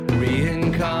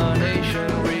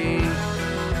Incarnation Re.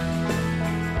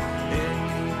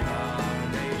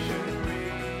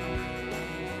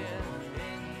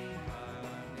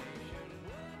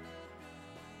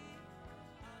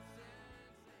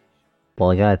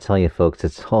 Well, I gotta tell you folks,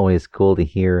 it's always cool to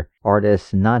hear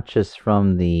artists not just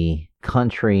from the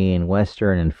country and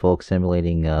western and folk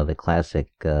simulating the classic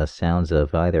sounds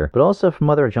of either, but also from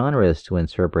other genres to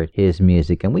interpret his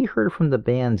music. And we heard from the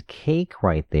band Cake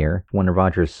right there, one of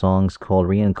Roger's songs called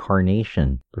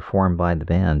Reincarnation, performed by the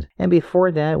band. And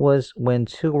before that was When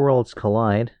Two Worlds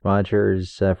Collide,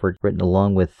 Roger's effort written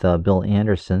along with Bill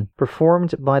Anderson,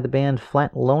 performed by the band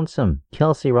Flat Lonesome.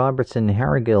 Kelsey Robertson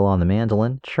Harrigill on the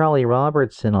mandolin, Charlie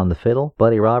Robertson on the fiddle,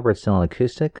 Buddy Robertson on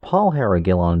acoustic, Paul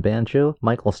Harrigill on banjo,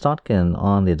 Michael Stotkin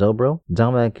on the dobro,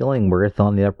 Dominic Illingworth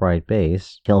on the upright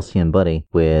bass, Kelsey and Buddy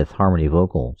with harmony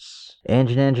vocals.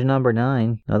 Engine number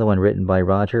 9, another one written by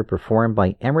Roger, performed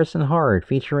by Emerson Hard,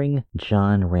 featuring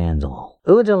John Randall.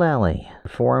 Oodalali,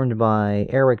 performed by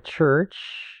Eric Church,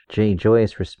 Jay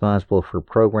Joyce responsible for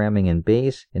programming and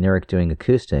bass, and Eric doing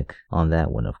acoustic on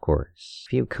that one, of course.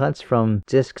 A few cuts from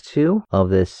disc 2 of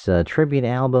this tribute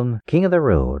album, King of the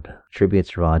Road, tributes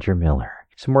to Roger Miller.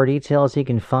 Some more details you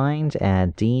can find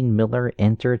at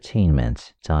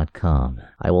DeanMillerEntertainment.com.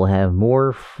 I will have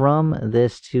more from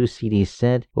this 2-CD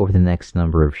set over the next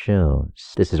number of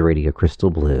shows. This is Radio Crystal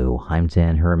Blue. I'm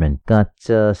Dan Herman. Got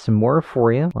some more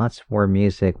for you. Lots more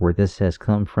music where this has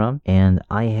come from. And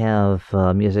I have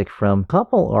music from a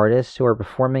couple artists who are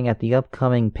performing at the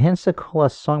upcoming Pensacola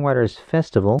Songwriters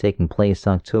Festival, taking place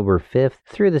October 5th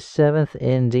through the 7th,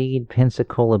 indeed,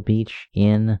 Pensacola Beach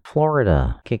in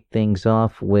Florida. Kick things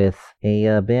off with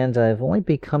a band I've only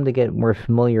become to get more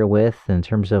familiar with in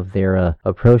terms of their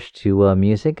approach to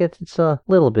music. It's a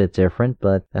little bit different,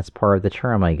 but that's part of the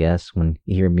charm, I guess, when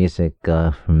you hear music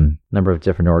from a number of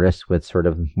different artists with sort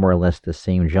of more or less the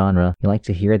same genre. You like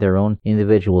to hear their own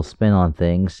individual spin on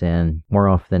things, and more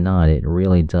often than not, it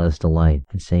really does delight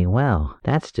and say, wow,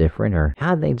 that's different, or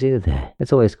how'd they do that?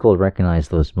 It's always cool to recognize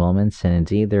those moments, and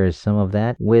indeed there is some of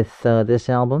that with this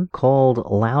album called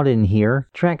Loud in Here.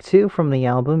 Track 2 from the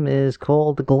album is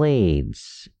called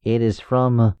Glades. It is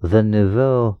from the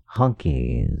Nouveau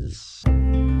Hunkies.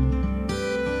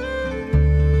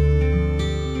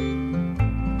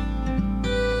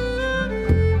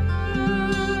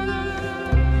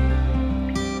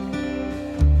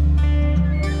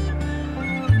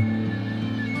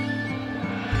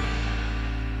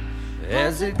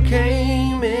 As it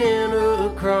came in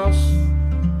across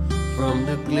from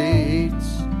the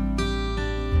glades,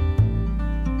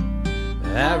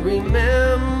 I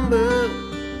remember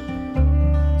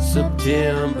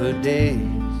September days.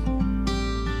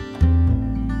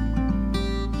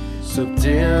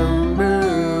 September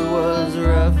was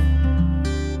rough,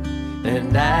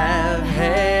 and I've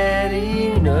had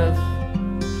enough,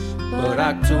 but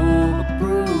October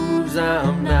proves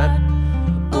I'm not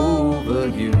over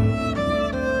you.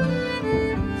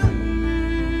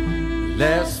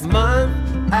 Last month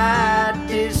I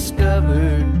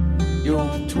discovered your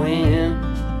twin,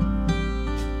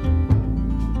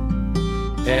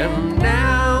 and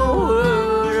now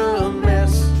what a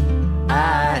mess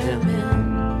I am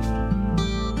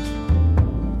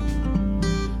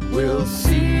in. We'll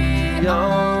see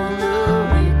on the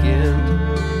weekend,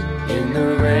 in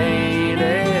the rain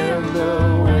and the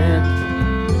wind.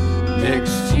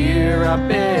 Next year I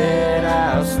bet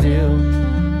I'll still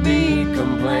be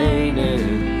complaining.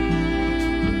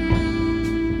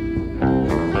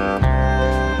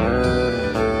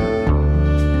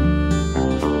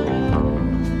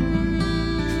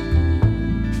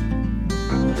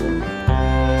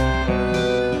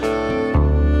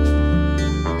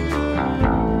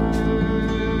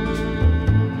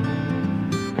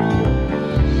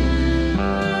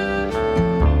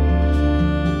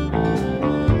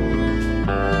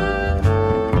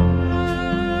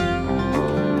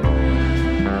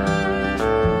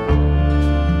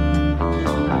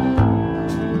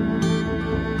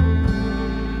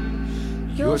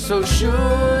 You're so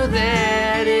sure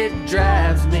that it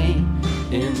drives me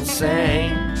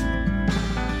insane.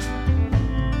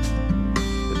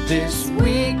 This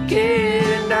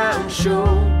weekend I'm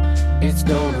sure it's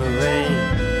gonna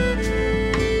rain.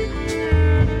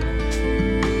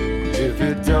 If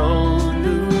it don't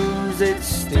lose its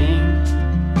steam,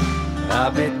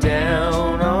 I'll be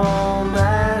down on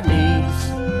my knees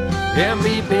and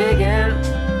be begging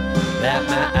that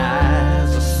my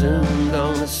eyes are soon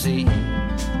gonna see.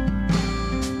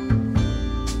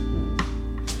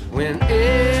 When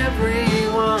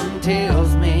everyone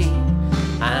tells me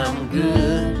I'm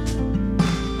good,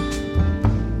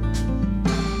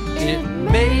 it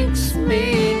may makes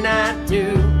me not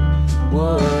do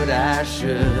what I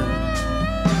should.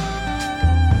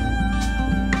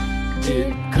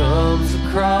 It comes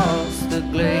across the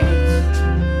glades.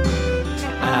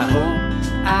 I hope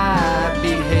I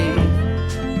behave,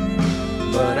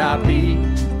 but I'll be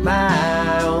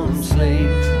my own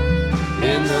slave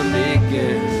in the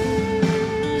making.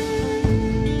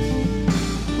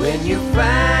 When you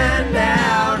find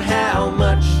out how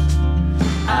much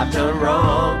I've done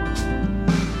wrong,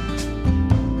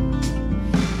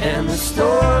 and the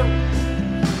storm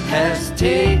has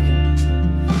taken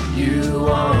you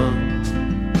on,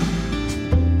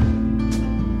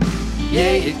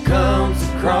 yeah, it comes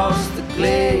across the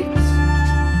glades,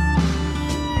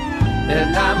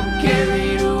 and I'm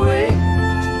carried away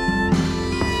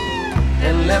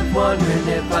and left wondering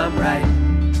if I'm right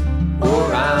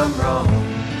or I'm wrong.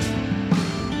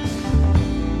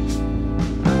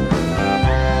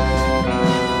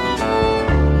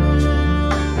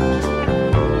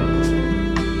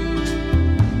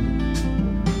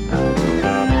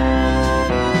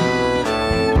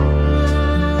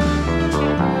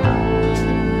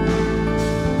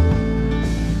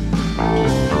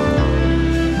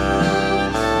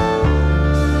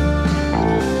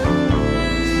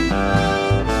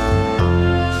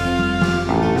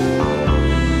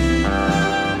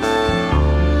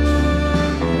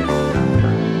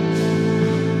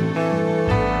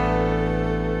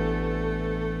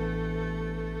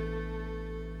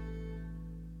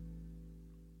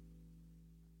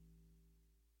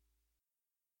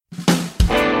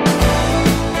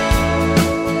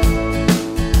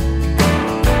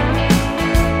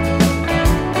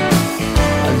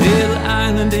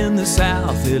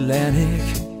 Atlantic,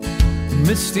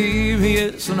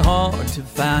 mysterious and hard to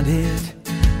find it,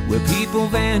 where people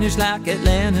vanish like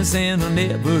Atlantis and are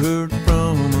never heard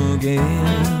from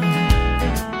again.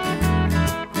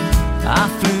 I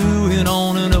flew in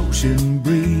on an ocean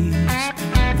breeze.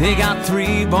 They got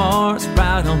 3 bars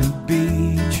right on the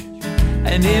beach,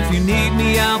 and if you need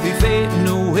me, I'll be fading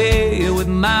away with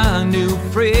my new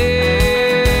friend.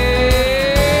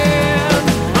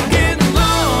 I'm getting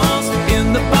lost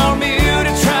in the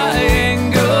Bermuda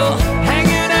Triangle,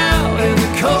 hanging out in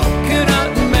the coconut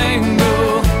and mango.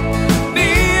 Me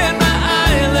and my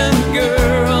island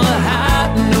girl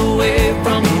hiding away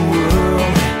from the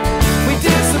world. We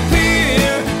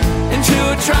disappear into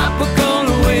a tropical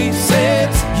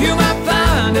oasis. You might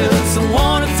find us in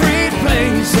 1 of 3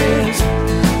 places.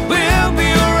 We'll be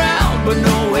around, but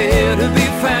nowhere to be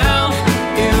found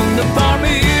in the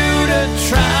Bermuda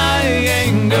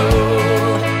Triangle.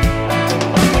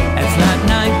 At Flight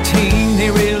 19, they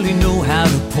really know how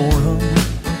to pour 'em,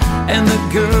 and the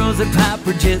girls at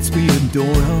Piper Jets, we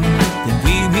adore 'em. Then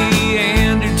we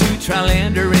meander to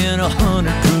Trilander in a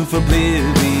 100-proof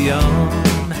oblivion,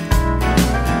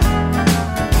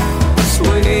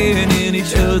 swaying in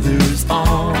each other's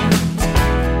arms,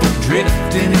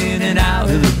 drifting in and out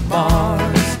of the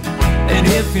bars. And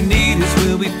if you need us,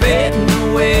 we'll be fading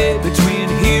away between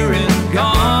here and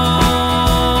gone.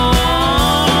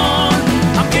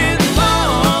 I'm getting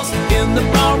lost in the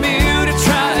Bermuda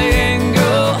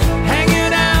Triangle,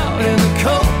 hanging out in the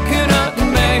coconut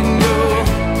and mango.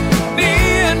 Me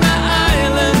and my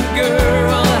island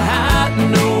girl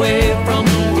hiding away from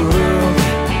the world.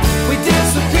 We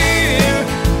disappear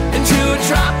into a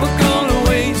tropical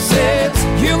oasis.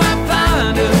 You might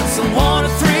find us in 1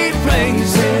 of 3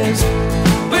 places.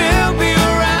 We'll be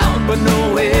around, but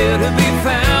nowhere to be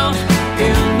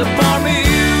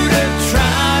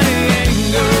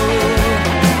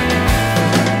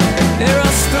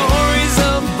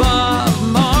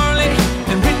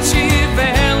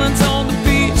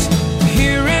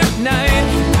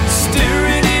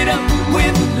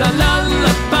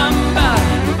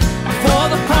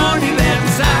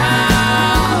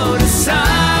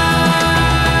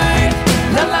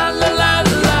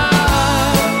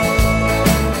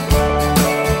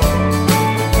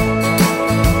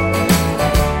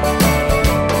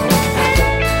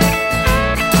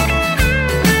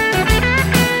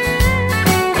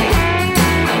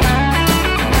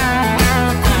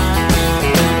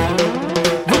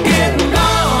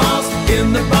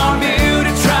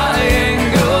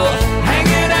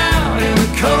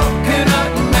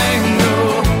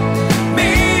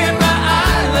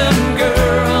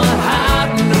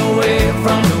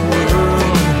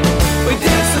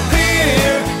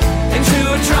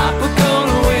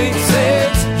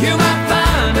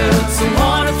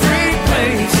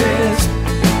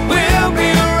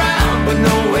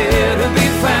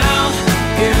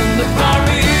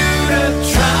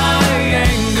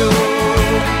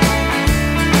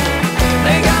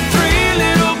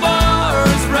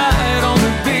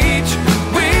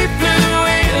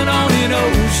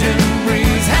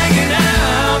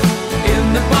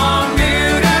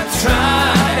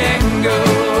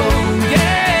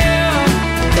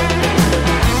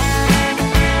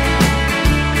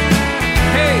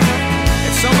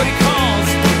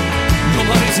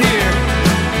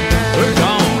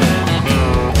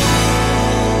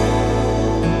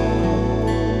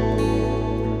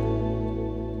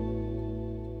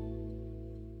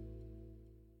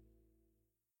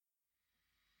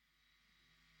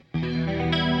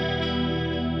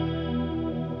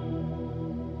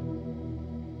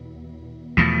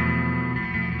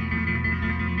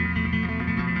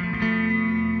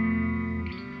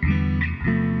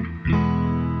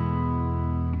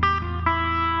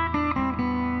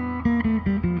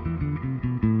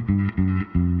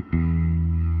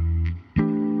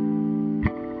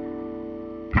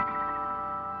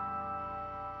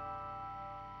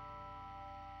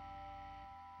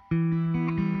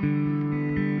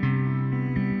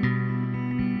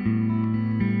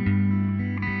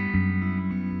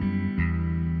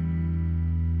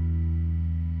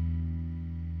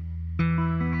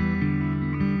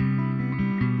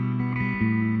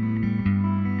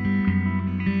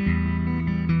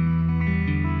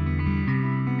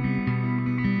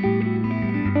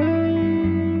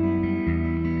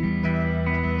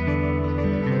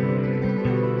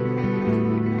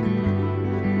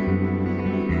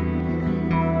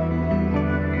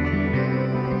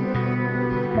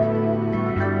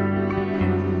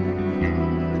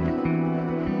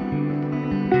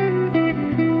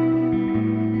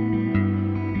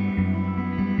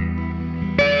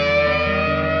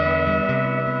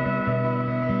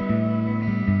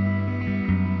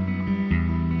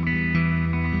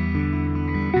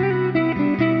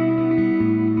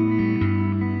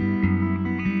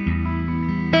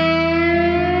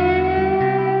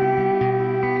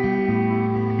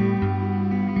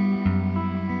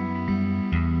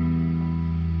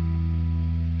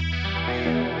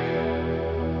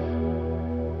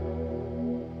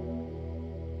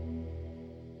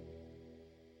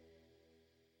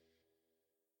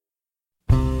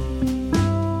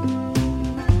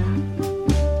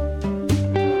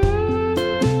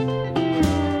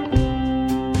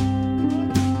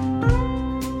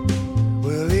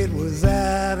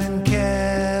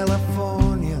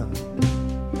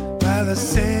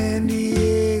San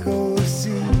Diego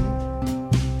Sea.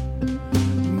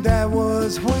 That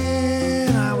was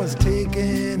when I was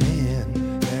taken in,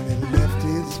 and it left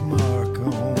its mark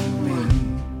on me.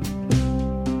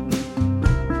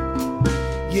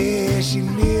 Yeah, she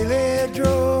nearly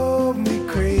drove me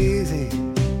crazy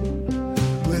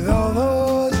with all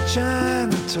those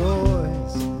China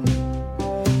toys.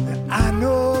 And I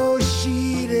know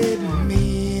she didn't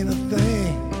mean a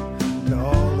thing to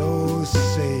all those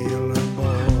sailor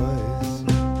boys.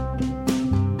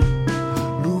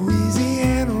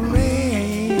 Louisiana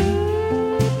rain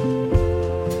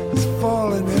is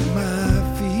falling at my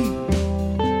feet.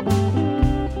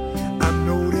 I'm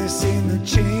noticing the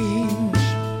change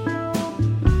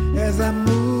as I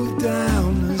move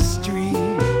down the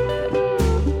street.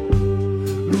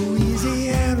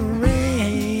 Louisiana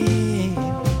rain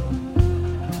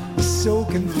is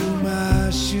soaking through my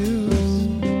shoes.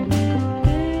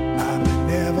 I may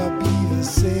never be the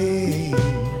same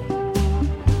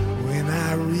when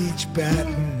I reach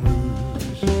Baton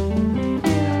Rouge.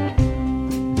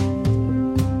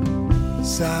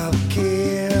 South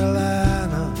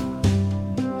Carolina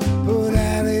put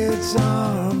out its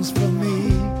arms for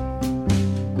me,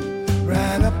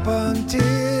 right up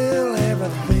until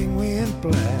everything went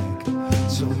black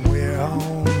somewhere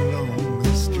on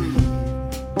Lonely Street.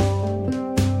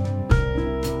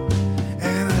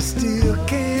 And I still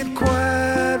can't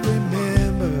quite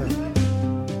remember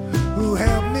who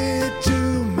helped me to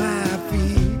my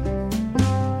feet.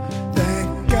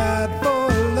 Thank God for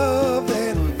love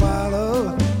that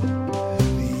followed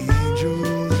the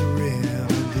angel's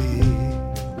remedy.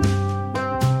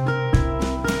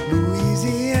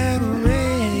 Louisiana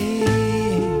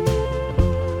rain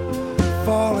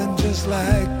falling just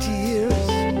like tears,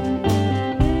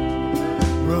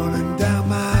 running down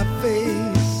my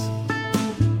face,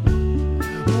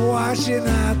 washing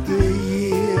out the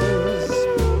years.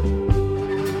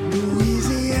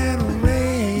 Louisiana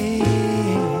rain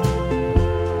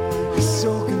is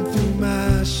soaking through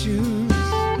my shoes.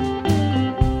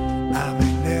 I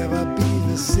may never be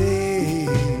the same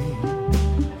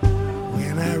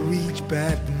when I reach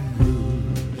Baton Rouge.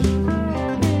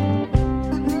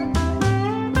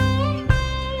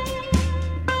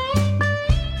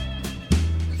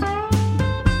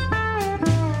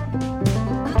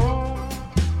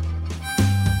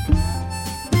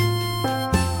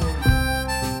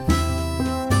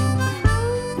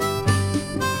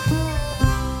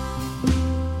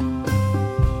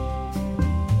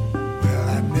 Well,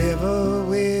 I never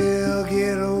will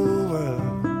get over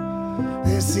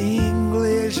this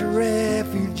English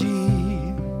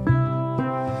refugee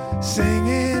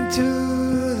singing to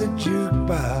the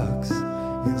jukebox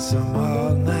in some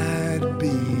all-night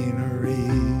beanery.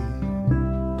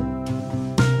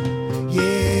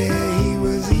 Yeah, he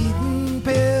was eating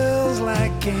pills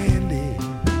like candy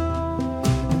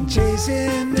and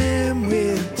chasing them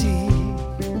with tea.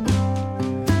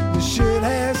 You should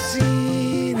have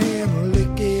seen him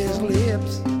lick his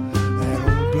lips, that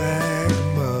old black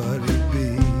muddy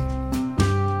bee.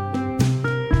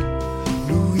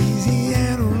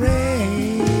 Louisiana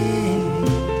rain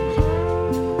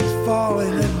is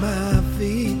falling at my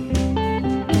feet.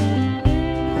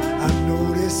 I'm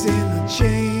noticing the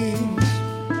change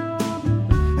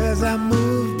as I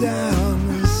move down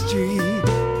the street.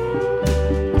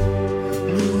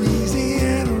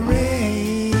 Louisiana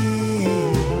rain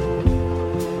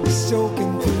is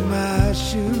soaking through my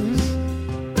shoes.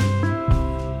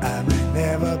 I may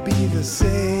never be the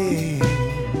same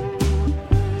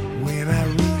when I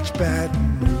reach Baton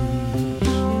Rouge.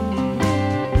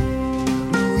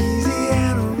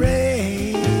 Louisiana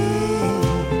rain,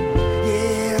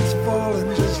 yeah, it's falling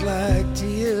just like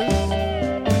tears,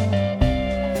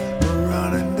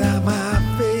 running down my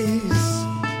face,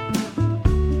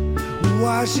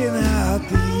 washing out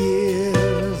the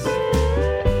years.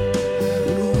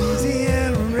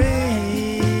 Louisiana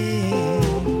rain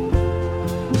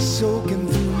soaking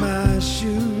through my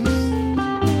shoes.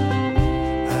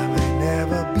 I may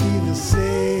never be the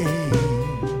same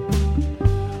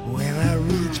when I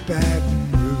reach Baton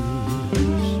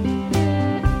Rouge.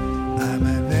 I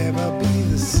may never be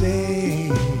the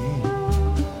same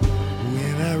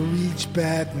when I reach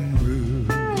Baton Rouge.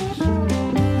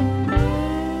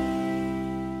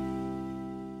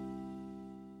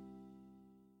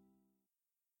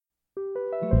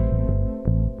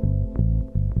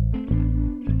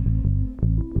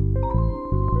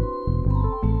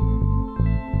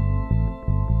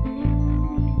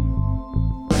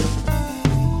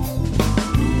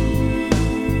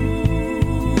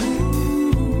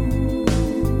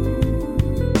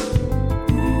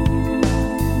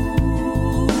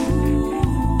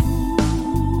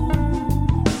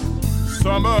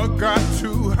 summer got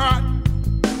too hot,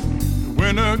 the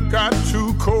winter got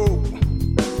too cold.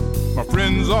 My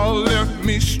friends all left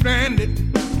me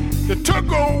stranded. They took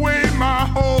away my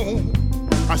home.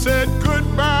 I said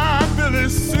goodbye, Philly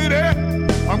City.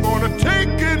 I'm gonna take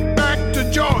it back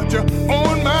to Georgia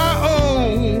on my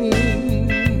own.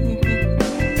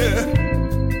 Yeah.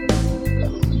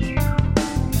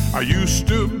 I used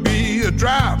to be a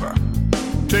driver,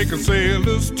 taking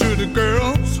sailors to the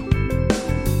girls.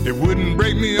 They wouldn't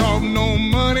break me off no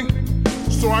money,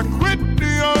 so I quit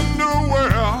the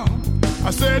underworld. I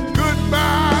said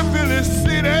goodbye, Philly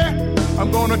City.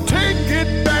 I'm gonna take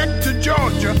it back to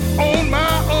Georgia on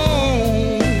my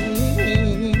own.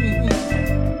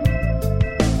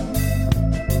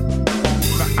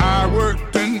 Now, I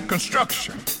worked in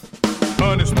construction,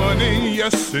 honest money,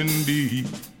 yes indeed,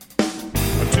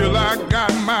 until I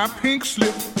got my pink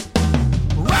slip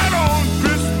right on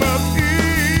Christmas Eve.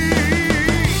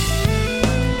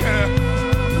 Yeah.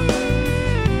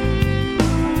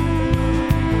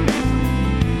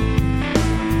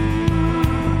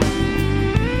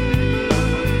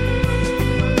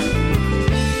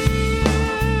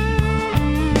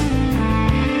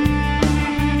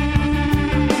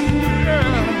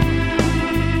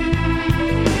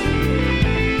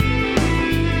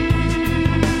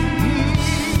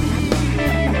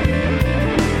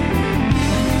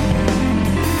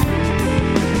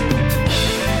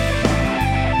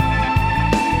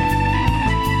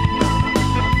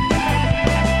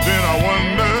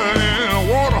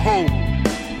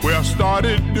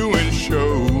 Started doing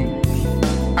shows.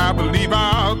 I believe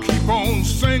I'll keep on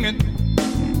singing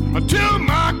until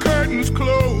my curtains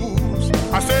close.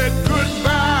 I said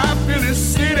goodbye, Philly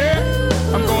City.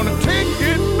 I'm gonna take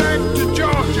it back to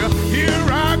Georgia. Here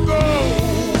I go.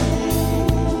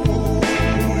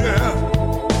 Yeah.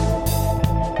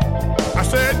 I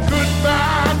said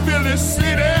goodbye, Philly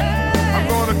City. I'm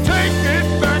gonna take it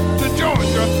back to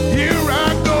Georgia. Here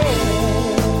I go.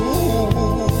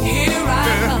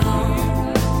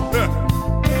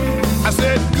 I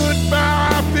said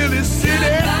goodbye, Philly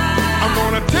City. I'm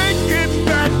gonna take it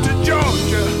back to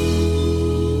Georgia.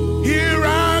 Here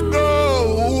I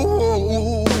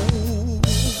go.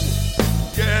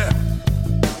 Yeah.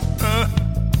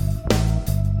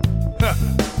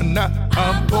 Now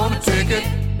I'm gonna take it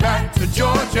back to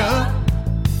Georgia.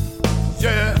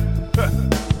 Yeah.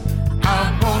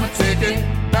 I'm gonna take it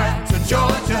back to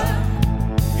Georgia.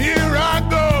 Here I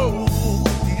go.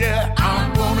 Yeah.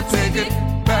 I'm gonna take it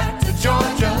back to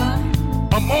Georgia.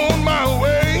 I'm on my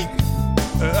way.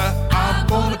 I'm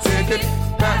gonna take it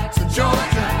back to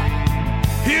Georgia.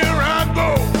 Here I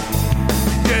go.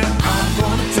 Yeah, I'm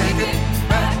gonna take it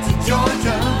back to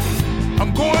Georgia.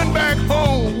 I'm going back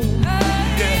home.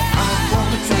 Yeah, I'm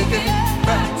gonna take it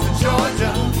back to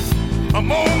Georgia.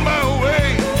 I'm on my way.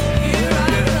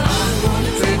 Yeah, I'm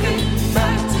gonna take it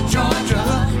back to Georgia.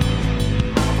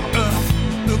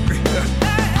 Look here.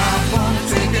 I'm gonna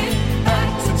take it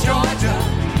Georgia,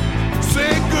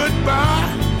 say goodbye.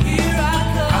 Here I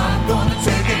go. I'm gonna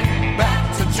take it back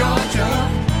to Georgia.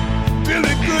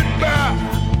 Feeling good.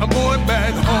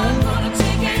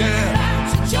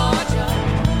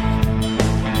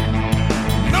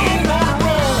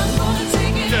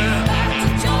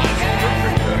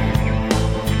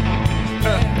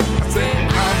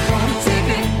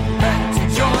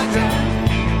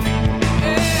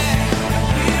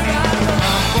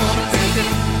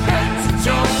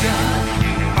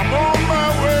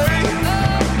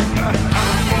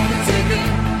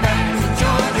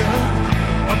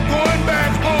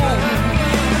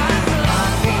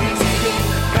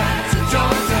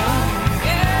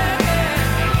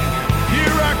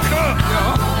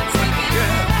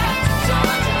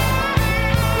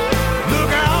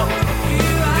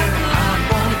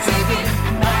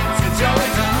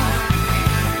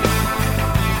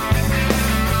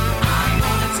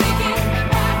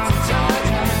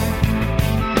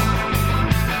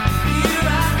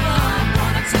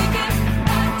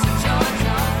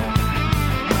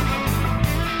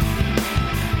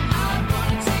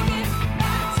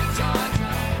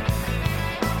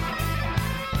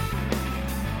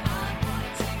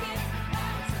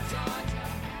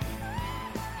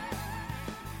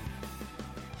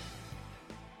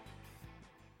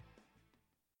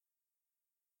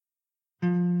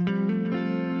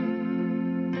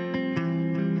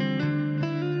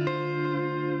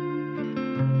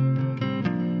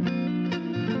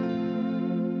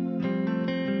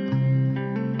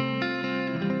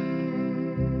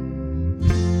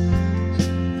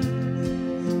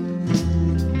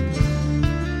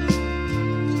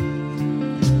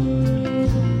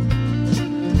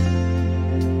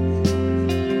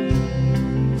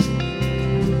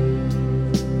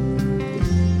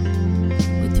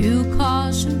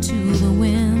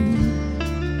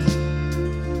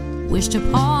 wished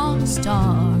upon a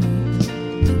star.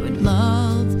 We were in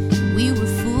love, we were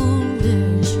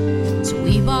foolish, so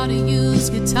we bought a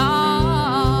used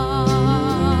guitar.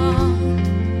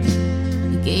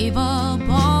 We gave up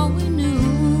all we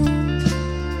knew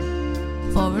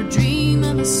for a dream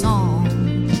and a song,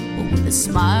 but with a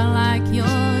smile like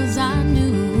yours I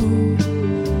knew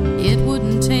it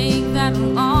wouldn't take that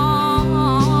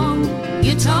long.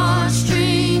 Guitar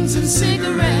strings and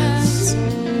cigarettes,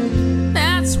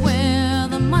 that's where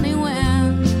the money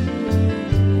went.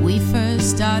 We first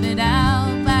started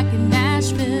out back in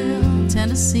Nashville,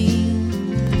 Tennessee.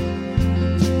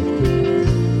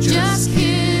 Just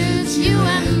kids, you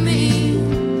and me,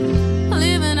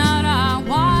 living out our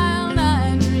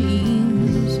wild-eyed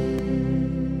dreams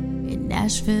in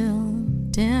Nashville,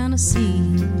 Tennessee.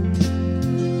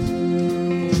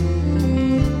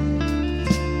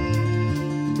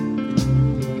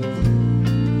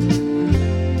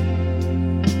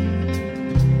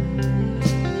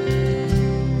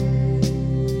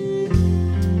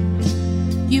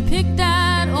 You picked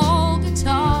that old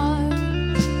guitar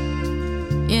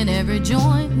in every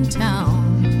joint in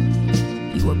town.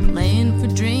 You were playing for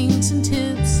drinks and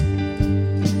tips.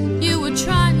 You were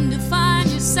trying to find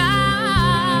your sound.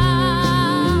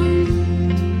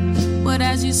 But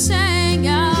as you sang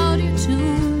out your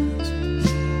tunes,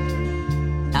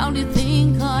 how do you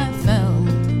think I felt?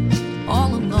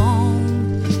 All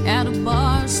alone at a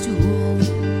bar stool,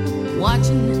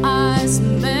 watching the ice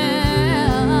melt.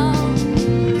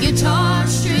 Guitar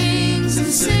strings and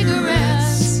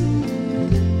cigarettes,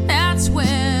 that's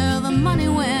where the money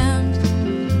went.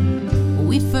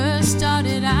 We first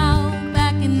started out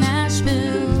back in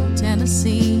Nashville,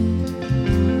 Tennessee.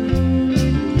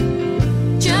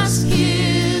 Just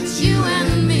kids, you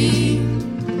and me,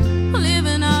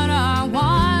 living out our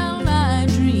wild-eyed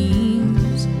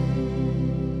dreams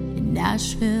in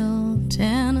Nashville,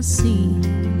 Tennessee.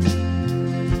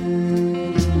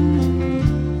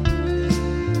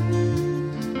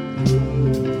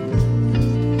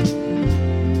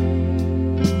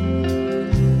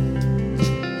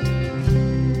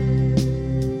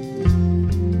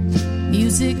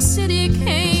 Music City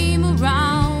came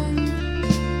around,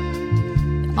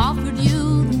 offered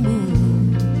you the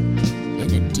moon in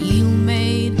a deal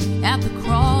made at the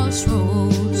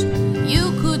crossroads.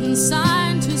 You couldn't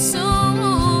sign too soon.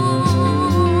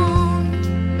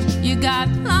 You got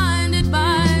blinded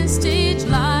by stage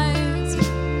lights,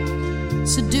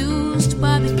 seduced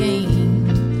by the game,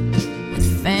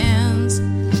 with fans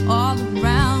all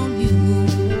around you.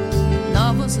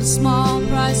 Love was a small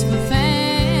price for fame.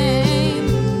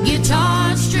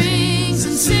 Guitar strings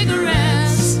and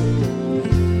cigarettes,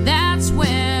 that's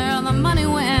where the money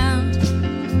went.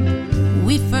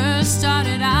 We first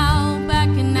started out back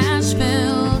in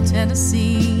Nashville,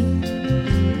 Tennessee.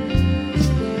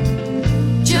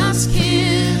 Just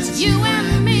kids, you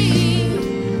and me,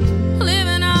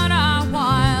 living out our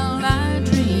wild-eyed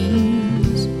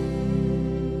dreams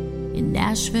in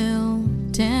Nashville,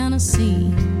 Tennessee.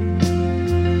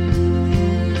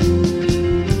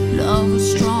 Love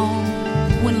was strong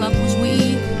when love was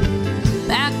weak,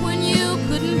 back when you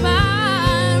couldn't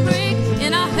buy a break,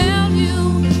 and I held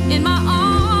you in my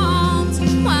arms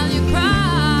while you cried.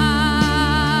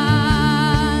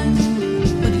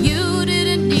 But you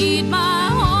didn't need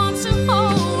my arms to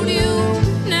hold you,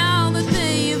 now that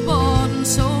they've bought and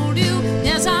sold you.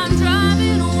 As I'm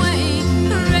driving away,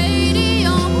 the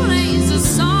radio plays a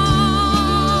song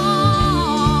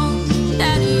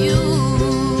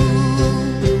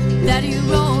that you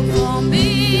wrote for me.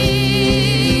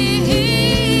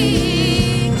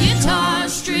 Guitar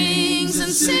strings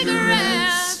and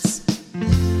cigarettes,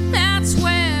 that's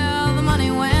where the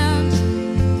money went.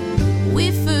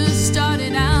 We first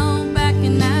started out back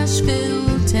in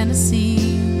Nashville,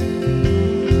 Tennessee.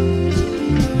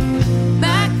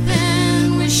 Back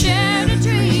then we shared a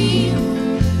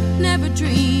dream, never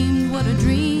dreamed what a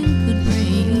dream could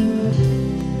bring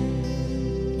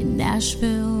in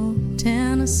Nashville,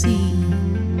 Tennessee.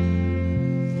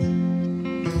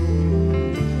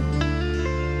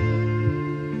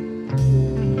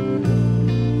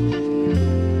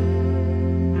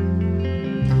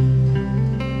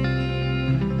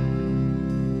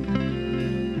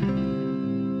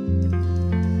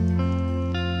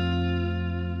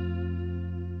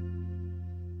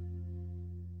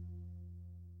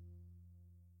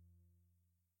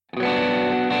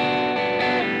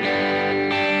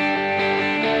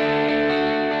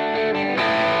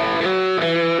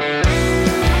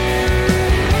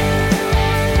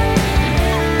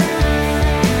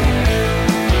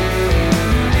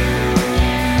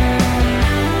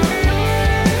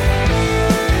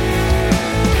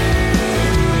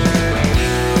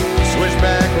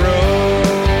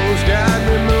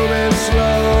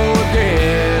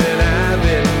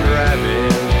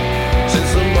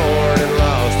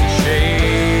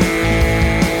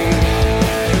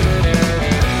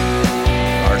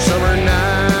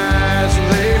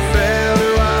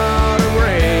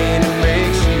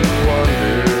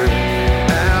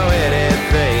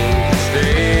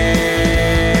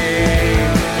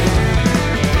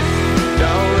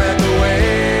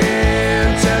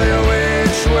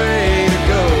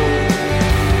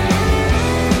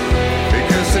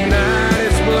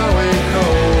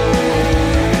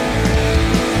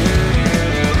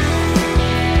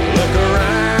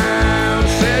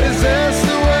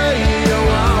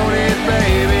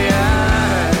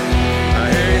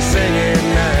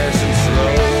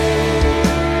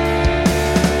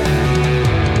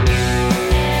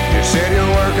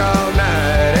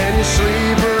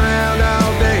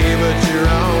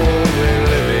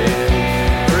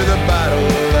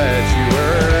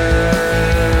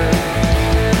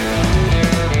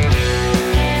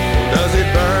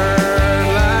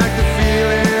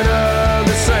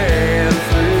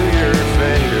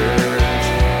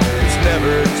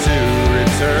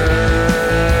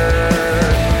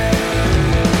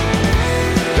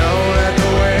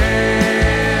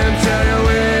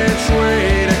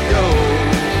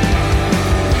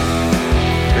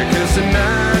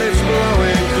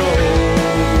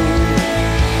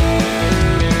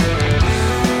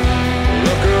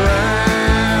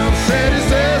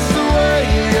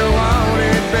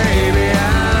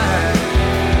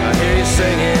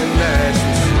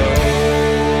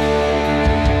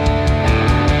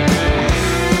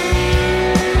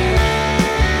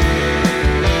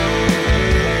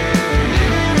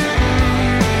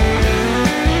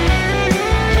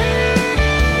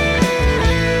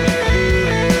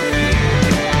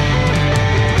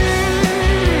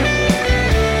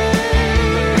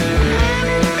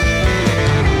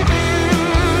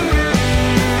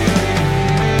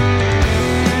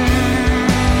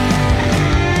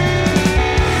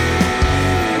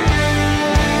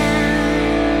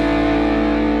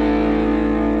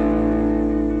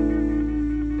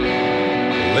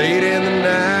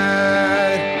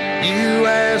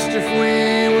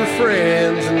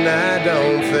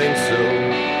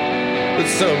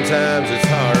 sometimes it's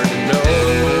hard to know.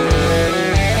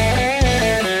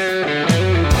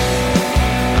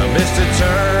 I missed a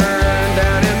turn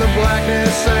down in the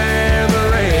blackness and the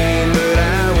rain, but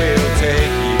I will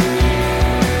take you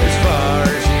as far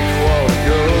as you want to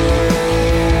go.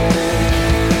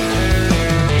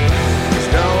 Just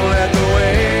don't let the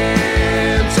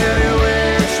wind tell you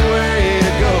which way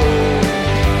to go,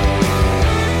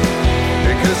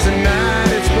 because tonight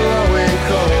it's blowing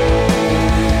cold.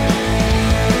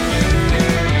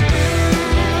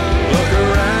 Look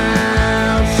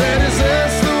around, said, is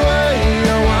this the way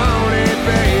you want it,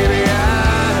 baby? I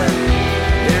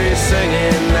hear you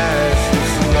singing nice and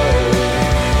slow.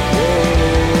 Whoa.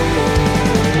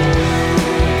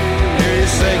 Hear you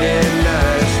singing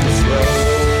nice and slow.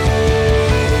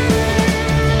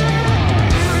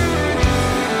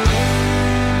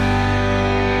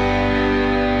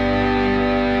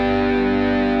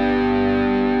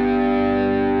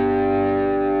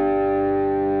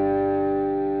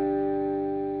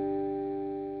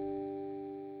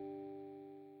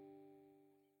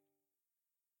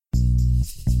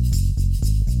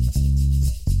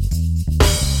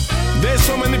 There's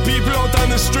so many people out on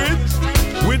the street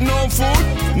with no food,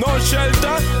 no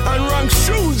shelter, and wrong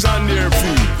shoes on their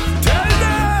feet. Tell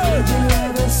them! Did you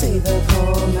ever see the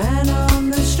poor man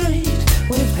on the street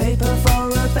with paper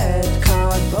for a bed,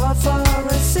 cardboard for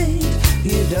a seat?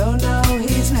 You don't know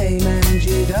his name and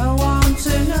you don't want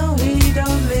to know. He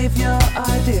don't live your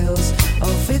ideals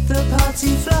or fit the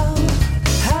party flow.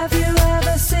 Have you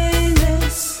ever seen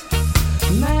this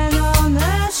man on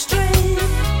the street?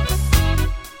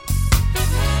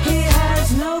 He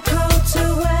has no coat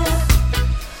to wear,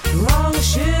 wrong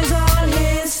shoes on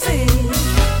his feet.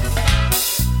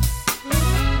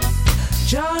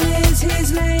 John is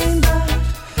his name, but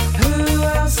who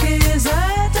else gives a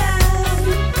damn?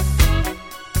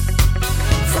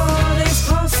 For this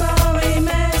poor sorry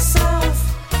mess of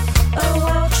a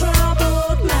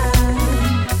well-troubled man.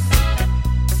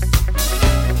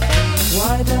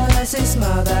 Why does his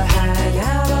mother hang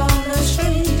out on the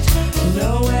street?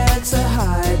 Nowhere to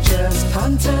hide, just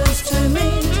punters to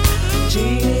meet.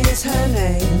 Jean is her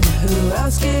name, who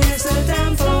else gives a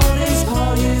damn for this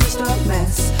poor used up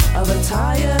mess of a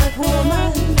tired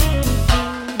woman?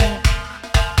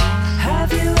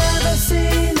 Have you ever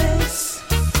seen this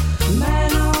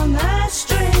man on the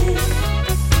street?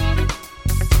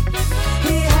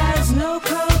 He has no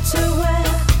coat to wear,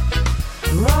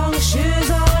 wrong shoes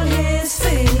on his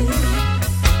feet.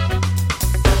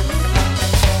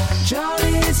 John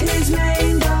is his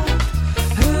name, but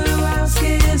who else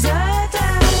gives a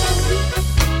damn?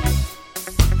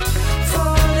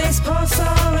 For this poor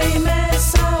sorry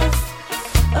mess of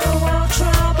a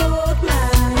well-troubled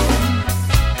man.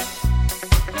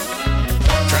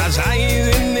 Trash is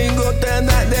in the gutter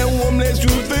that the homeless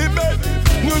use the bed.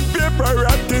 Newspaper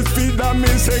at his feet that me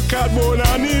say cardboard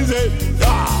on his head.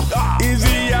 Is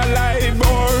he alive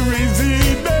or is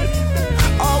he dead?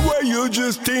 Or were you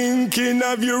just thinking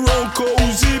of your own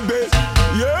cozy bed?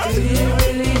 Yeah? Do you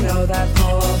really know that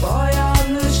poor boy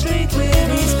on the street with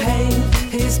his pain,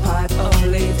 his pipe,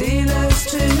 only dealers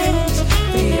to meet?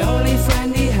 The only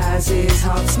friend he has is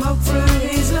hot smoke through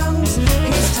his lungs.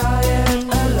 He's tired,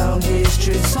 alone, his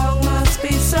true song must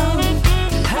be sung.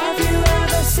 Have you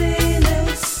ever seen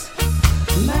this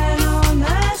man on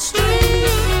the street?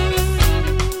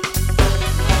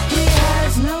 He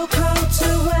has no coat to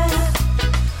wear,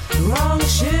 wrong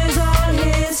shoes on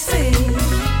his feet.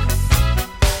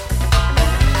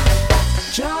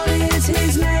 John is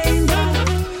his name, but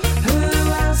who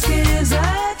else gives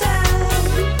a damn?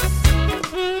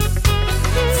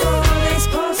 For this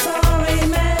poor sorry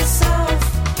mess of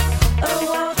a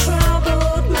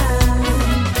well-troubled man.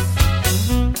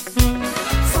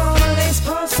 For this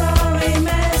poor sorry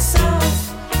mess of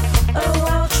a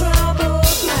well-troubled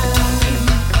man.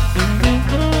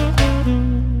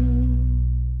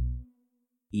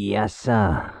 Yes,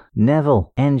 sir.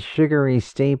 Neville and Sugary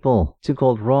Staple, two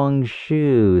called Wrong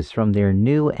Shoes from their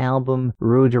new album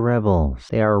Rude Rebels.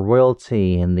 They are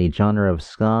royalty in the genre of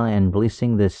ska and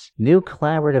releasing this new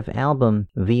collaborative album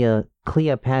via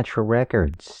Cleopatra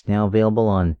Records, now available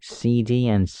on CD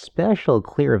and special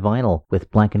clear vinyl with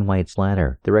black and white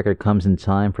splatter. The record comes in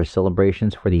time for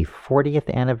celebrations for the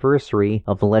 40th anniversary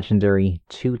of the legendary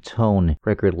Two-Tone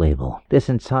record label. This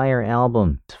entire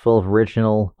album is full of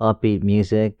original, upbeat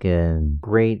music and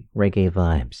great reggae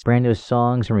vibes. Brand new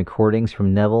songs and recordings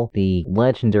from Neville, the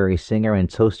legendary singer and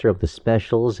toaster of the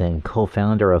Specials and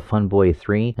co-founder of Funboy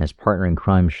 3 and his partner in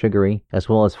crime Sugary, as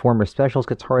well as former Specials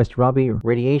guitarist Robbie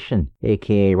Radiation.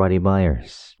 aka Roddy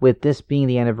Byers. With this being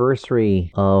the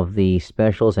anniversary of the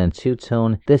specials and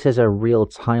two-tone, this is a real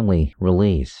timely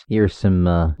release. Here's some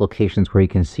locations where you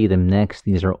can see them next.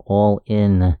 These are all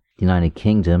in United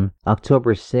Kingdom.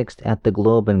 October 6th at the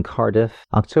Globe in Cardiff,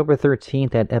 October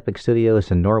 13th at Epic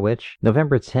Studios in Norwich,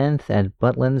 November 10th at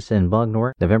Butlins in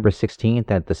Bognor, November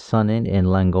 16th at the Sun Inn in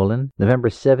Llangollen, November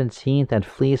 17th at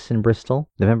Fleece in Bristol,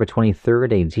 November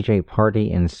 23rd a DJ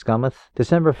party in Skamouth,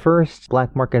 December 1st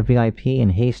Black Market VIP in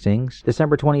Hastings,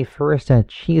 December 21st at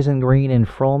Cheese and Green in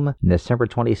Frome, and December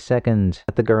 22nd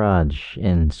at the Garage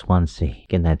in Swansea.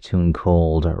 Getting that tune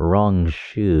called Wrong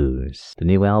Shoes. The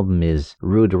new album is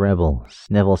Rude Rebels.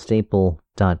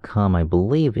 NevilleStaple.com, I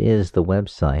believe, is the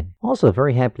website. Also,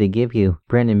 very happy to give you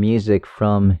brand new music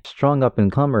from strong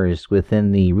up-and-comers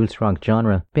within the roots rock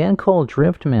genre. Band called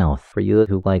Driftmouth, for you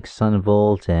who like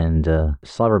Sunvolt and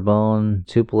Slobberbone,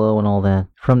 Tupelo, and all that.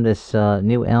 From this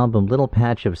new album, Little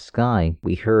Patch of Sky,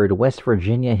 we heard West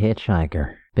Virginia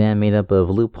Hitchhiker. Band made up of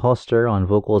Lou Poster on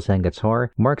vocals and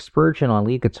guitar, Mark Spurgeon on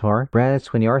lead guitar, Brad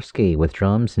Swiniarski with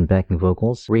drums and backing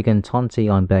vocals, Regan Tonti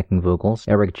on backing vocals,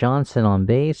 Eric Johnson on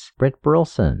bass, Britt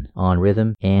Burleson on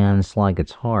rhythm and slide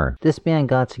guitar. This band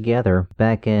got together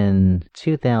back in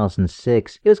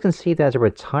 2006. It was conceived as a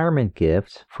retirement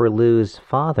gift for Lou's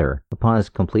father upon his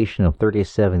completion of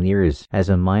 37 years as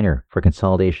a miner for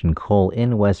Consolidation Coal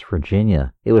in West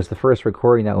Virginia. It was the first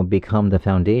recording that would become the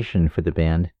foundation for the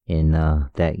band in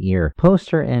that year.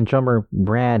 Poster and drummer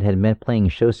Brad had met playing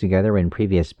shows together in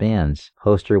previous bands.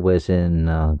 Poster was in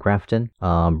Grafton,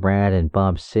 Brad and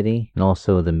Bob City, and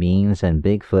also The Means and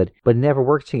Bigfoot, but never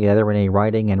worked together in a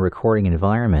writing and recording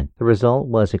environment. The result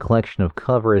was a collection of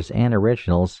covers and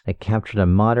originals that captured a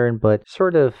modern but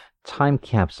sort of time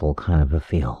capsule kind of a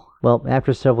feel. Well,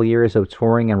 after several years of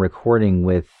touring and recording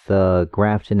with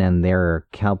Grafton and their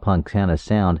cowpunk kind of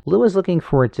sound, Lou was looking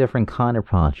for a different kind of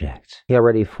project. He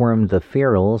already formed the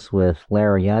Ferals with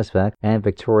Larry Yazvak and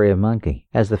Victoria Monkey.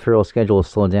 As the Feral schedule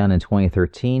slowed down in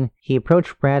 2013, he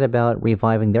approached Brad about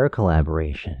reviving their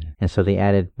collaboration. And so they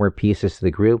added more pieces to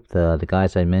the group, the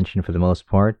guys I mentioned for the most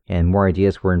part, and more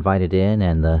ideas were invited in,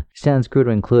 and the sounds grew to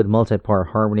include multi-part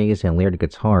harmonies and layered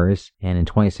guitars. And in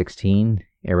 2016,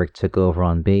 Eric took over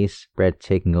on bass, Brett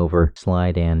taking over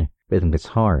slide and rhythm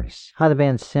guitars. How the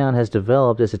band's sound has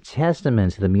developed is a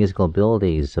testament to the musical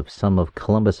abilities of some of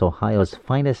Columbus, Ohio's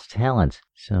finest talent.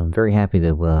 So I'm very happy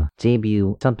to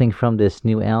debut something from this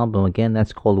new album. Again,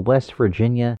 that's called West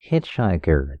Virginia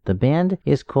Hitchhiker. The band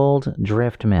is called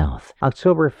Driftmouth.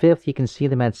 October 5th, you can see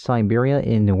them at Siberia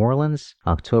in New Orleans.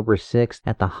 October 6th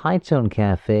at the High Tone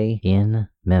Cafe in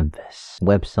Memphis.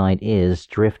 Website is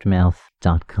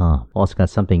driftmouth.com. Also got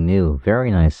something new.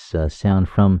 Very nice sound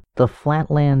from the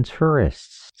Flatland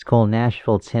Tourists. It's called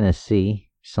Nashville, Tennessee.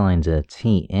 Signed a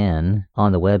TN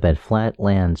on the web at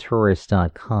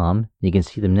flatlandtourist.com. You can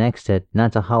see them next at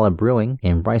Nantahala Brewing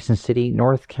in Bryson City,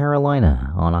 North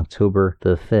Carolina on October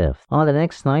the 5th. On the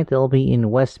next night, they'll be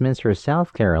in Westminster,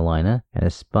 South Carolina, at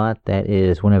a spot that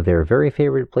is one of their very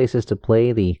favorite places to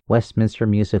play, the Westminster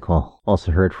Music Hall.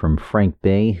 Also heard from Frank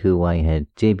Bay, who I had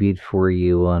debuted for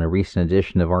you on a recent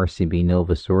edition of RCB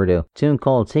Nova Sordo. A tune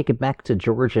called Take It Back to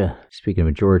Georgia. Speaking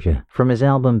of Georgia, from his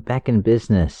album Back in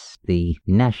Business, the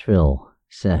Nashville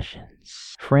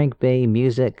Sessions.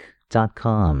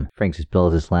 FrankBayMusic.com. Frank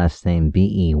spells his last name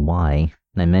B-E-Y.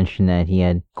 And I mentioned that he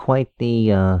had quite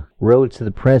the road to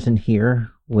the present here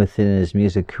within his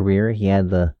music career. He had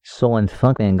the soul and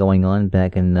funk band going on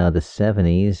back in the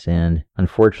 70s, and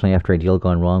unfortunately after a deal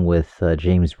gone wrong with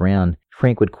James Brown,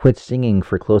 Frank would quit singing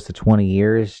for close to 20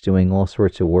 years, doing all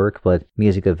sorts of work, but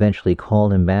music eventually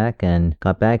called him back and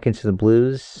got back into the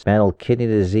blues, battled kidney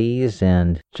disease,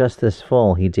 and just this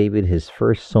fall he debuted his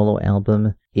first solo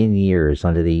album in years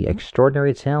under the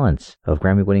extraordinary talents of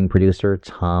Grammy-winning producer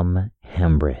Tom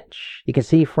Hembridge. You can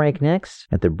see Frank next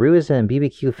at the Brews and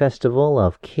BBQ Festival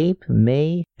of Cape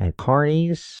May at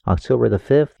Carney's October the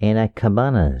 5th and at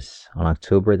Cabanas on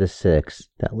October the 6th.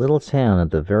 That little town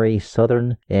at the very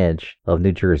southern edge of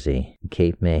New Jersey,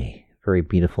 Cape May. Very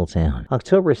beautiful town.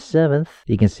 October 7th,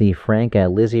 you can see Frank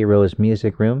at Lizzie Rose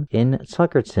Music Room in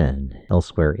Tuckerton,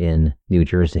 elsewhere in New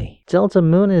Jersey. Delta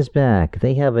Moon is back.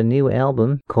 They have a new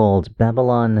album called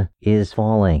Babylon is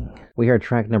Falling. We heard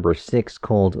track number 6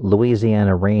 called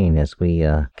Louisiana Rain as we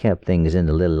kept things in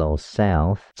the little old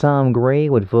South. Tom Gray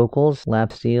with vocals,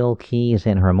 lap steel, keys,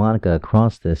 and harmonica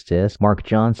across this disc. Mark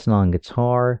Johnson on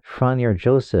guitar, Fronier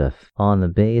Joseph on the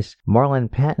bass,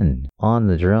 Marlon Patton on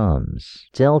the drums.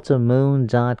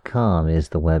 DeltaMoon.com is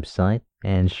the website,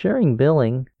 and sharing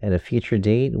billing at a future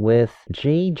date with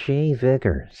J.J.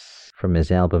 Vickers from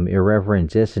his album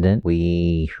Irreverent Dissident.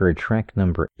 We heard track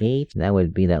number 8. That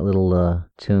would be that little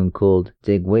tune called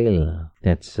Diguela.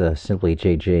 That's simply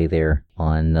JJ there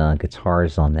on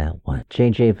guitars on that one.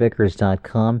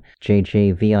 JJVickers.com,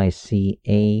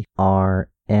 JJVICARS.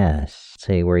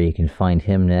 Say where you can find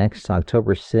him next.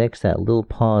 October 6th at Lil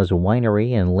Paws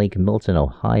Winery in Lake Milton,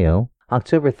 Ohio.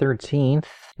 October 13th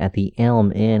at the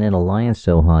Elm Inn in Alliance,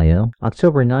 Ohio.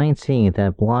 October 19th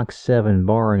at Block 7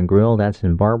 Bar and Grill, that's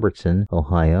in Barberton,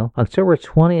 Ohio. October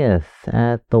 20th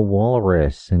at the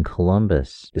Walrus in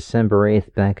Columbus. December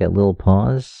 8th back at Lil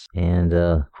Paws, and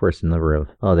of course a number of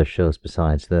other shows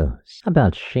besides those. How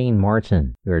about Shane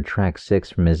Martin? We heard track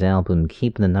 6 from his album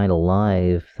Keeping the Night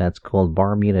Alive. That's called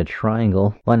Bermuda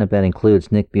Triangle. Lineup that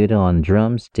includes Nick Buda on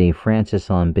drums, Dave Francis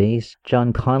on bass,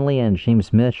 John Conley and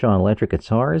James Mitchell on electric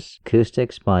guitars,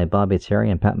 acoustics by Bobby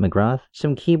Terry and Pat McGrath,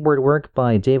 some keyboard work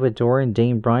by David Doran,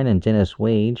 Dane Bryan, and Dennis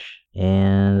Wage,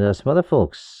 and some other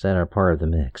folks that are part of the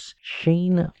mix.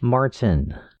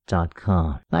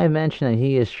 ShaneMartin.com. I mentioned that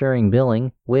he is sharing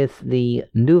billing with the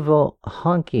Nouveau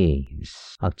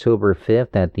Honkies, October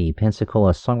 5th at the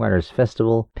Pensacola Songwriters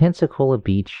Festival, Pensacola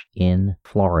Beach in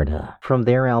Florida. From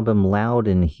their album Loud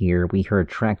in Here, we heard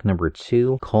track number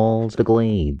 2 called The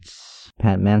Glades.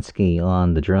 Pat Mansky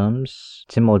on the drums,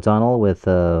 Tim O'Donnell with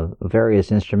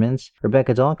various instruments,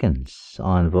 Rebecca Dawkins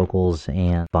on vocals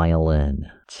and violin.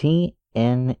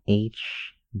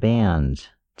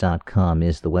 TNHBand.com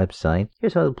is the website.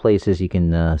 Here's other places you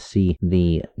can see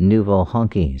the Nouveau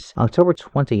Honkies. October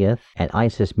 20th at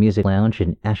Isis Music Lounge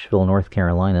in Asheville, North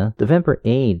Carolina. November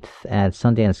 8th at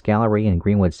Sundance Gallery in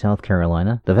Greenwood, South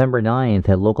Carolina. November 9th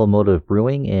at Locomotive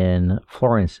Brewing in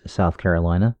Florence, South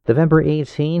Carolina. November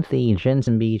 18th, the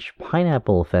Jensen Beach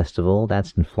Pineapple Festival,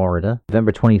 that's in Florida.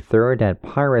 November 23rd at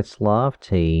Pirates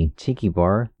Loft, a tiki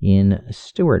bar in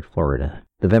Stuart, Florida.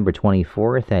 November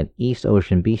 24th at East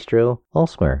Ocean Bistro,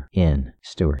 elsewhere in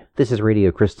Stuart. This is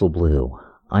Radio Crystal Blue.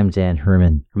 I'm Dan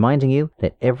Herman, reminding you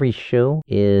that every show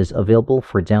is available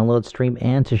for download, stream,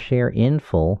 and to share in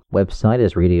full. Website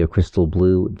is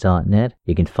radiocrystalblue.net.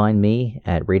 You can find me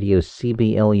at Radio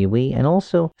CBLUE and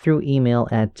also through email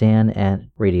at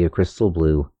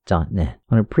dan@radiocrystalblue.net.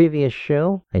 On a previous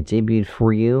show, I debuted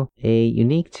for you a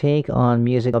unique take on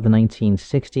music of the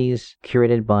 1960s,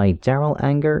 curated by Daryl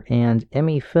Anger and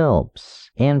Emmy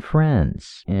Phelps and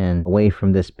friends. And away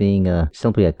from this being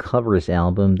simply a covers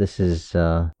album, this is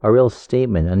a real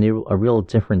statement, a real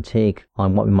different take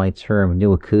on what we might term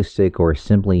new acoustic or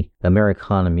simply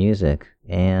Americana music.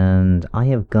 And I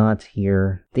have got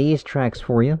here these tracks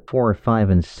for you. 4, 5,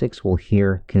 and 6 we'll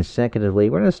hear consecutively.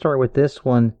 We're going to start with this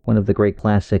one of the great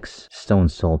classics, Stone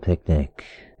Soul Picnic.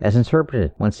 As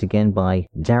interpreted once again by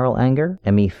Daryl Anger,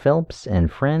 Emmy Phelps,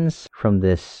 and friends from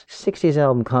this 60s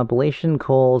album compilation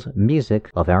called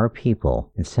Music of Our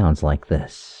People. It sounds like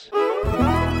this.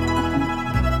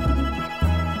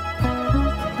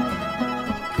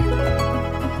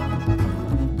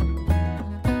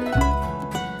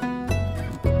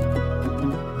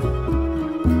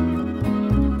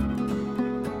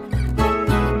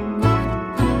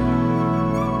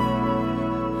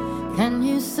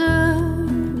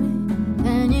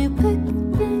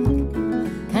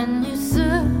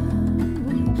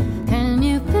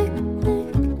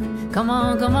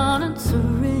 Come on and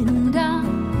surrender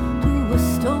to a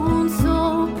stone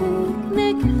soul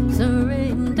picnic.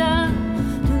 Surrender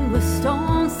to a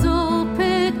stone soul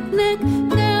picnic.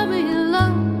 There'll be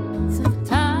lots of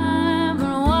time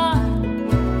and wine.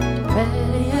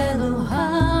 Red, yellow,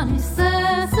 honey,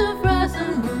 sassafras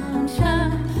and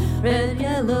moonshine. Red,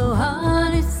 yellow,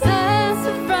 honey,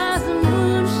 sassafras and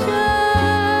moonshine.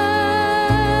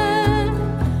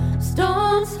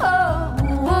 Stone soul.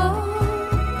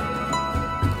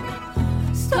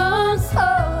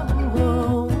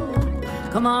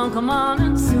 Come on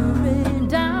and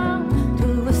surrender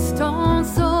to a stone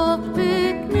soul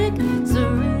picnic.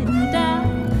 Surrender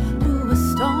to a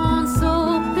stone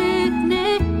soul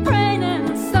picnic. Rain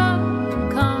and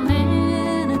sun come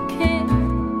in a king,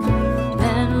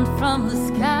 and from the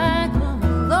sky come the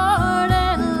Lord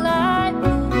and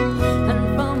lightning,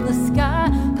 and from the sky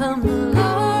come the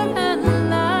Lord and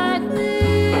lightning.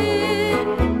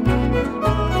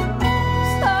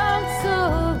 Stone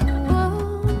soul.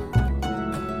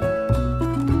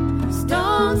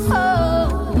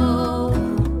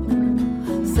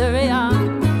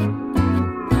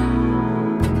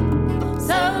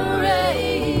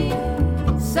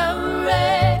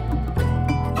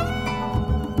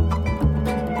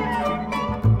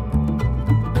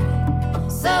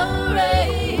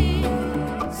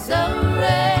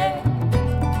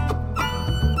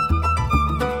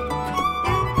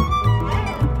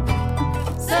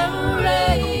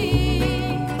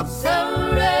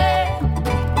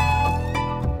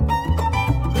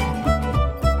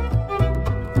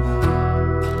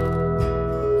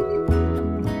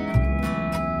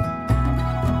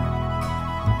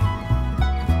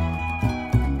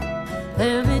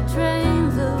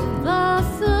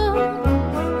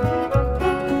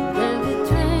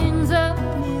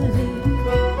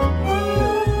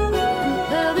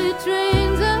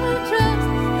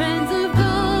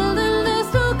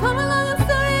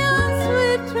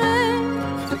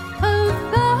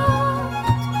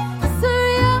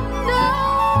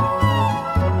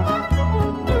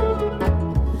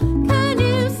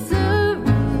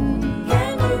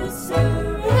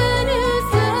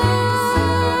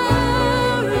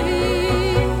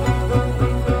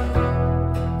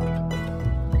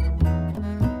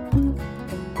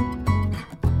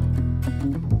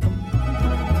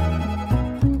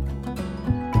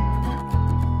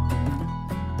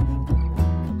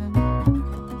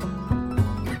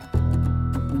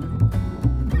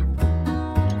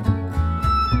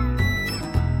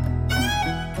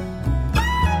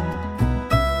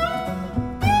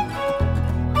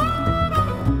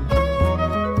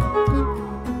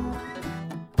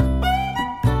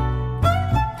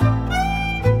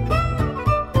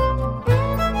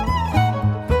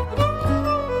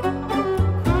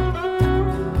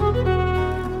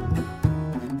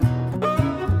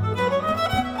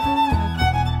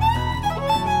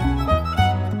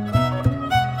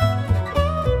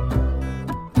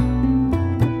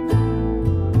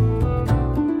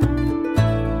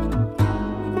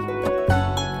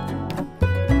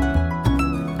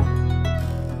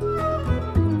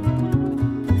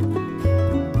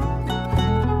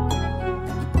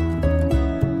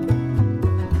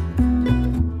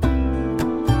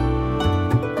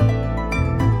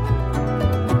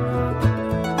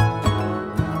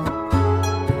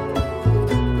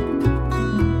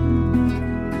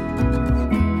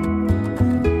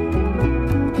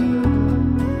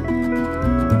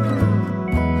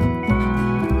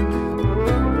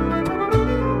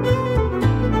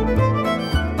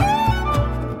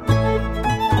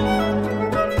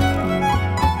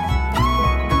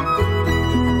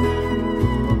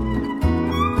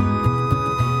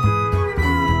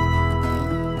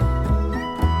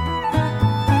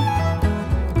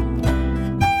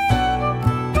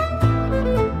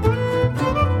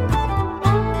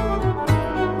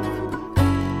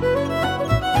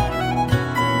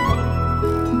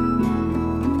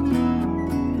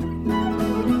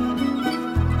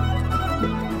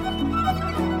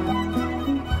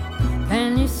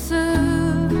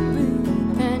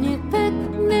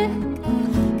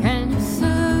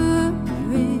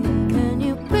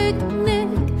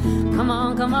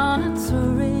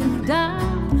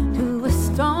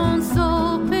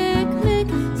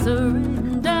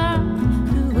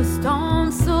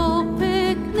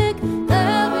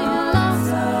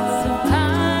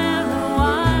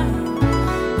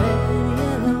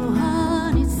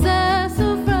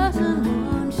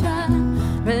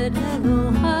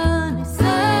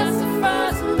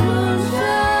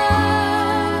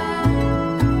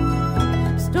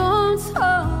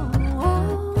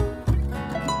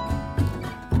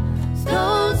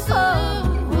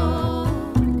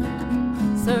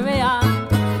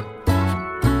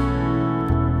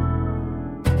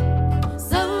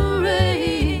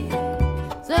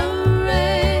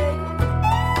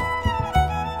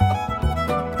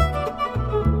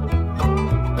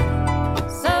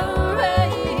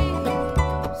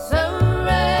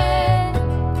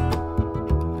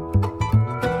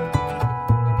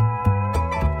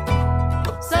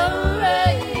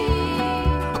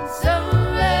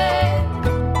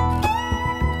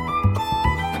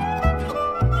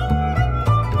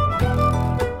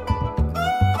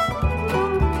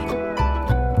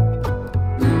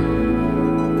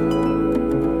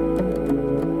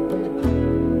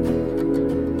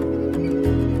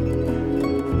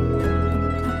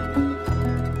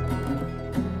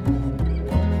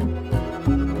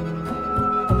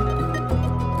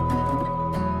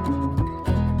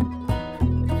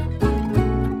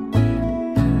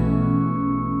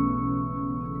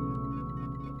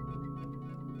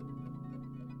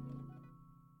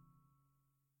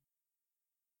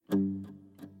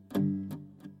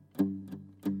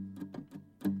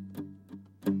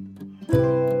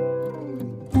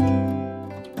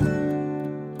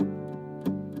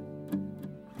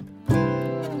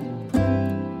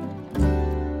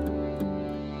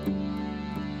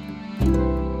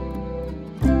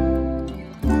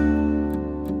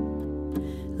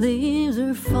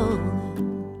 were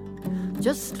falling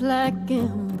just like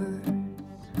embers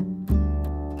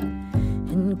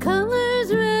in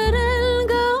colors red and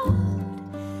gold.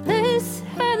 They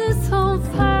set us on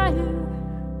fire,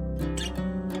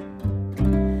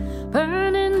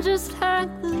 burning just like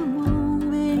the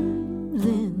moonbeams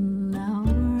in our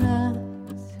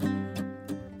eyes.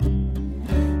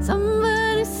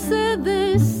 Somebody said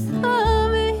they saw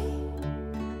me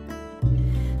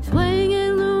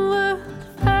swinging the world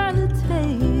by the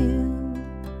tail,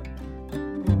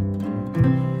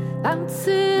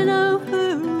 bouncing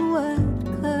over a white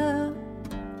cloud,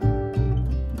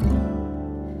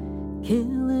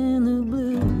 killing the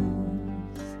blues.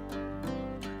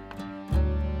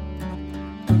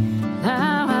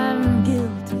 Now I'm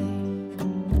guilty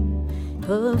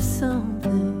of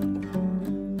something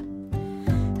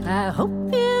I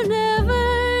hope you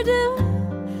never do,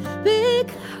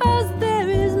 because there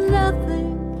is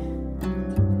nothing,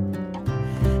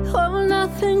 oh,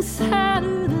 nothing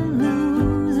sadder than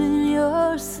losing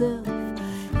yourself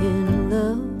in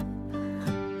love.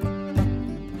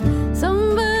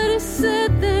 Somebody said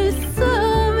they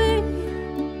saw me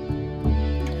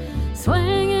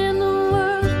swinging the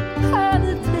world by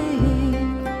the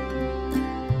tail,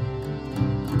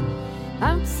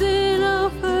 bouncing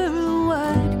over a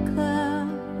white cloud,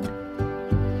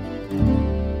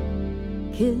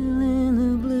 killing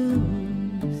the blues.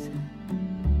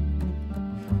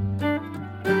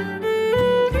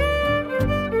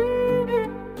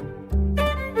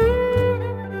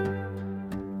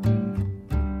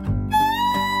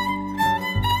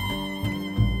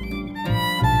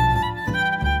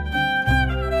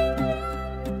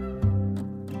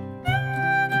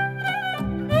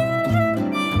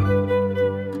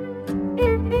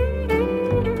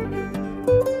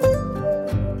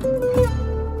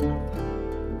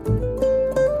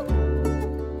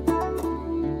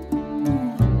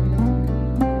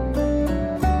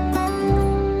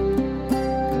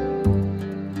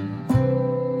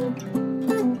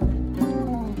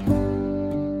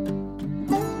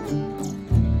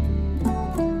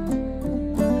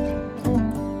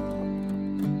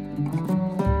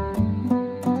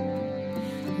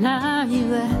 Now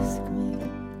you ask me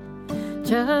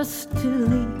just to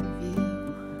leave you,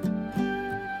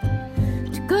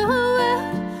 to go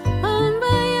out on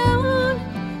my own,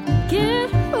 get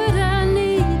what I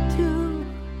need to.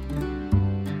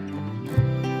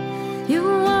 You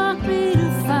want me to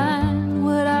find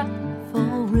what I've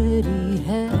already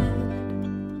had.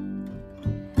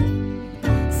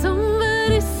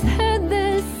 Somebody said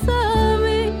they saw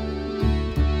me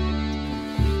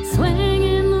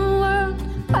swinging the world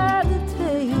by the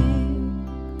tail,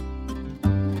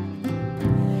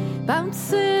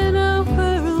 bouncing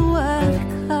over a white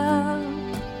cloud,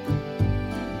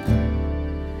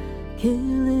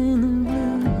 killing the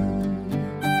blues.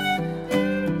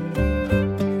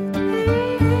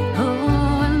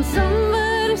 Oh, and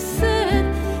somebody said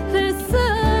they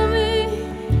saw me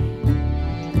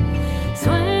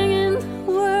swinging the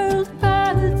world by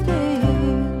the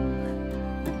tail,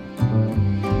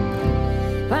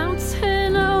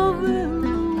 bouncing over a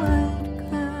white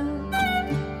cloud,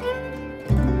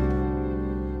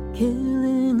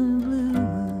 killing the blues.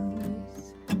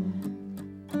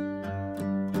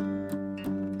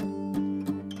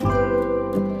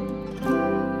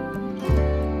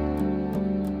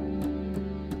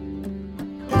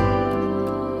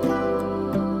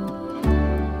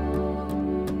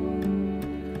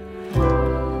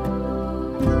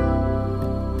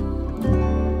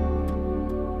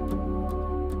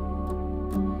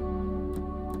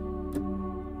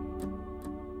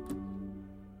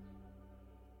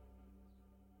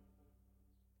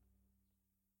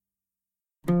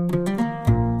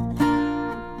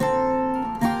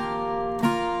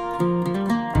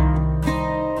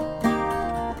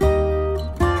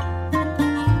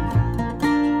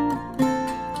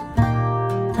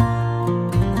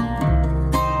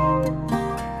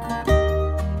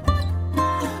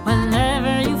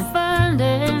 Whenever you find a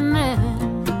man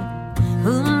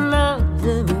who loves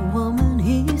every woman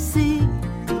he sees,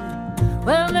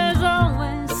 well, there's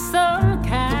always some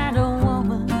kind of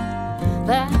woman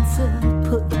that's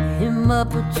put him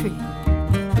up a tree.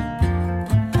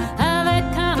 Now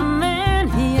that kind of man,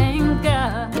 he ain't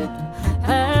got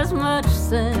as much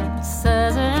sense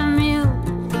as a mule.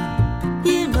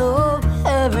 You know,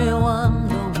 everyone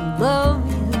don't love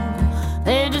you,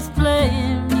 they just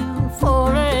playing you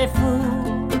for a fool.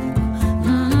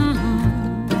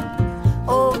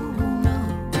 Oh no,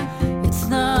 it's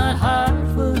not hard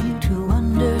for you to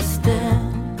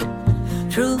understand.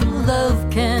 True love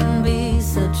can be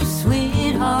such a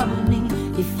sweet harmony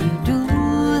if you do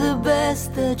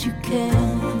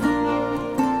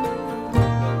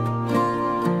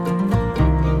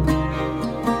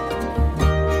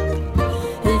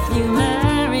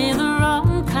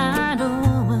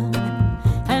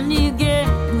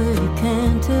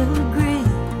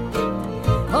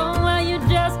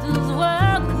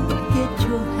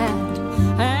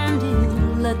and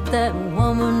he'll let that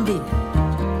woman be.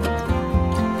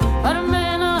 But a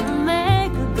man ought to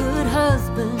make a good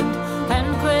husband and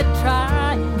quit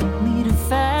trying to lead a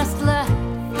fast life,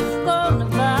 going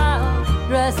about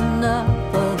dressing up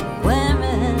other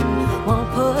women, won't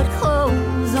put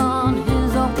clothes on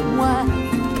his own wife.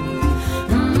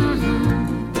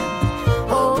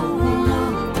 Oh no,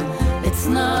 it's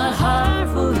not hard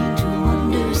for you to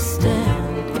understand.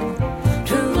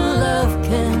 True love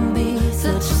can be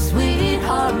such a sweet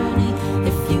harmony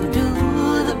if you do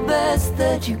the best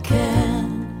that you can.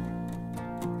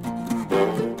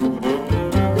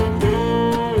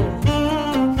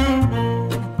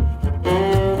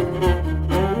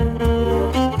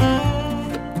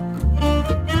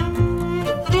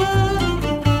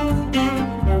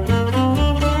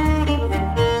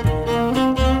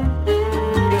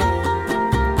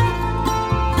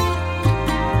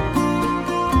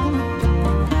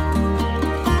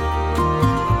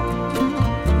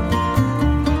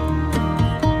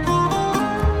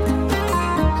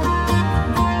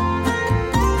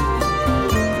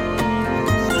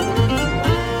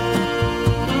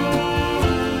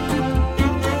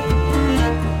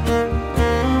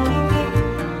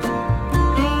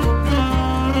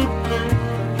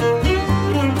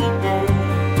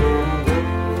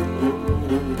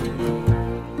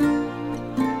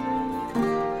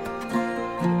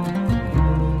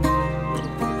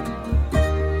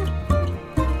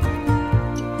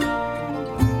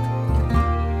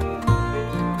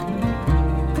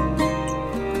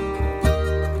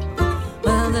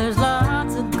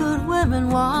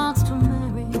 Wants to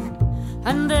marry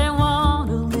and they want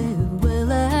to live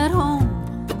well at home.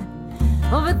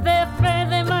 Oh, but they're afraid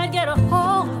they might get a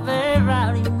hold of a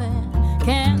rowdy man,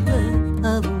 can't let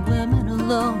other women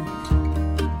alone.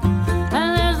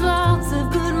 And there's lots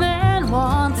of good men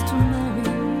wants to marry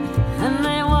and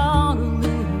they want to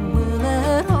live well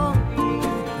at home.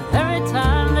 Every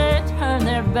time they turn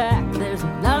their back, there's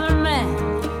another man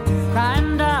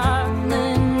crying,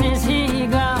 darling, is he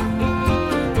gone?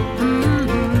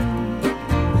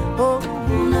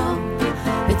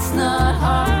 It's not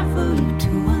hard for you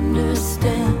to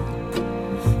understand.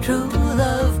 True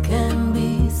love can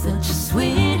be such a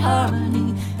sweet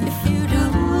harmony if you do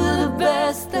the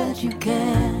best that you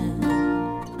can.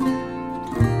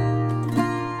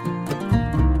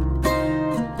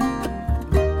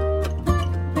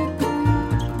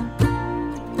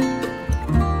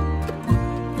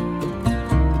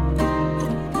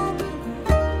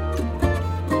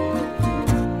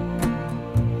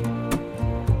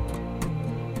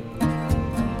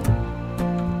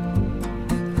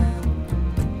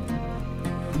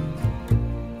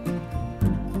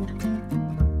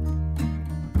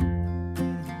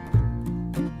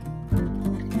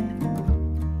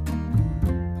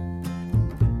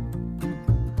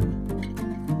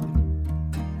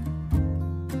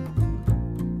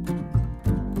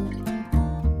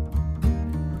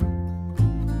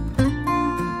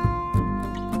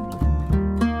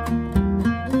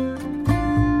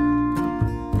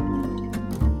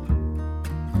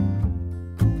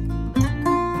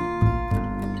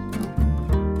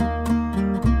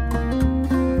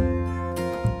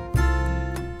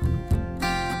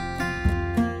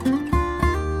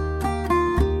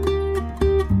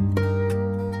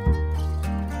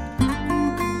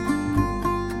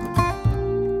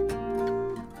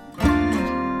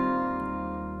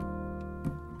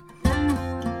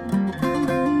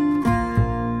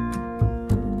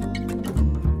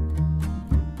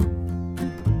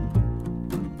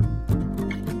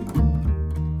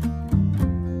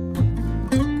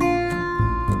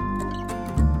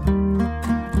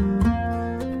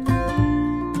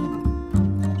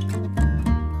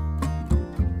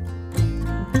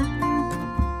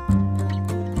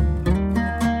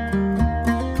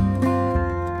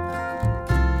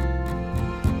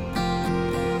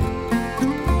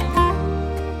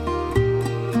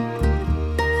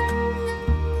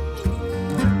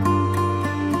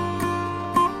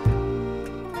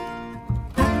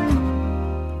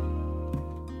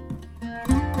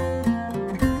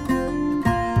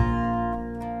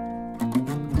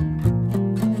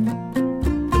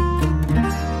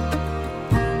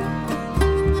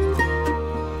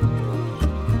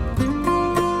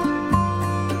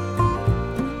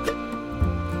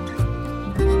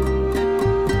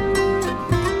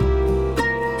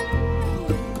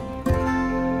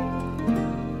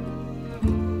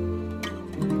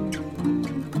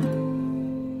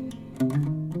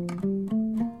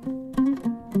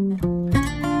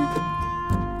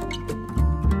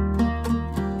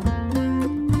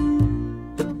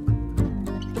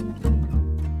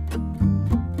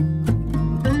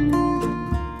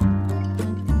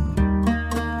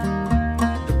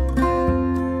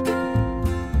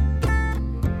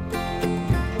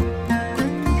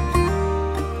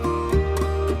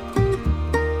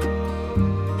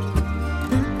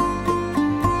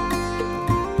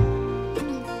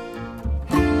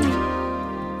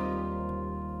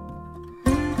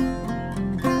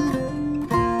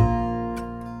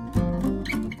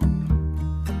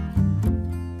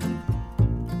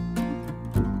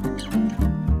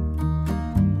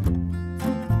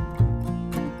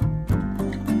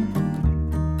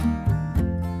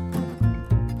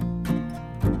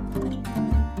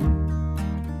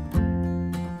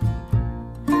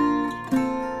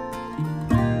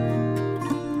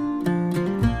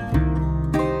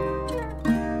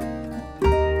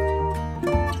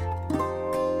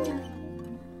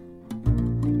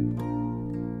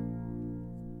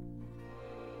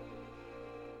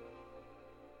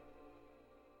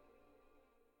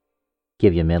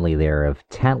 give you a medley there of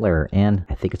Tatler, and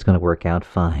I think it's going to work out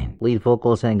fine. Lead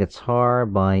vocals and guitar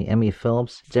by Emmy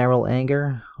Phillips, Daryl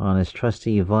Anger on his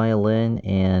trusty violin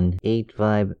and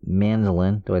 8-vibe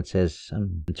mandolin, though it says,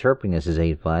 I'm interpreting this as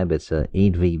 8-vibe, it's a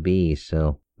 8VB,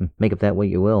 so make of that what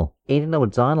you will. Aidan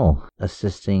O'Donnell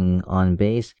assisting on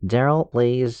bass. Daryl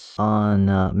plays on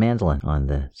mandolin on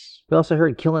this. We also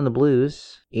heard Killin' the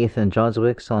Blues, Ethan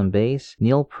Joswicks on bass,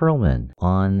 Neil Pearlman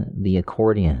on the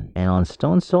accordion. And on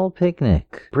Stone Soul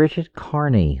Picnic, Bridget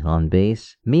Carney on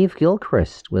bass, Maeve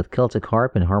Gilchrist with Celtic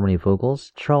harp and harmony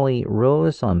vocals, Charlie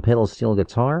Rose on pedal steel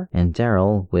guitar, and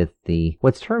Daryl with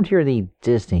what's termed here the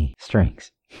Disney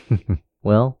strings.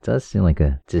 Well, it does seem like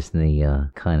a Disney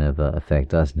kind of effect,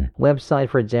 doesn't it? Website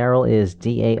for Daryl is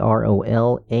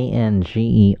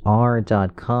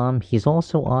DAROLANGER.com. He's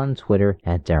also on Twitter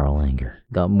at Daryl Anger.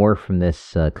 Got more from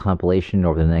this compilation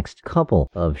over the next couple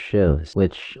of shows,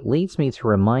 which leads me to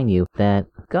remind you that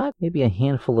I've got maybe a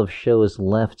handful of shows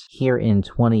left here in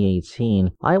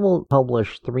 2018. I will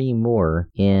publish 3 more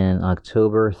in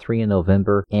October, 3 in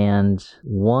November, and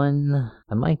 1...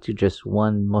 I might do just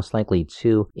 1, most likely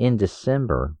 2, in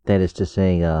December. That is to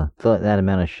say, that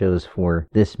amount of shows for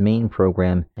this main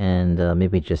program, and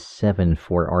maybe just 7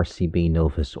 for RCB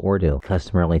Novus Ordo.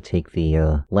 Customarily take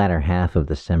the latter half of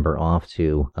December off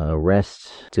to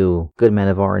rest, do a good amount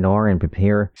of R&R, and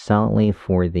prepare silently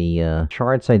for the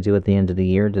charts I do at the end of the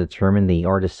year to determine the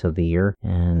artists of the year.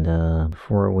 And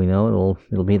before we know it,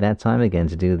 it'll be that time again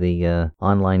to do the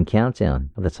online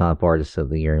countdown of the top artists of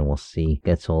the year, and we'll see,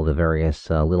 get all the various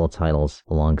little titles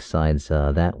alongside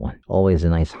that one. Always a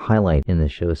nice highlight in the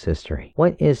show's history.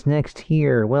 What is next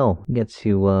here? Well, we get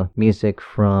to music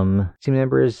from 2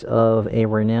 members of a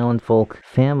renowned folk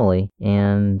family,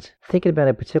 and thinking about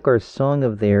a particular song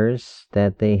of theirs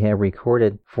that they have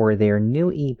recorded for their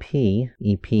new EP.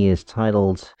 EP is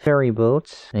titled Ferry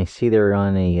Boat. I see they're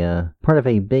on a part of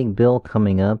a big bill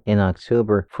coming up in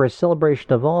October for a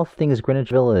celebration of all things Greenwich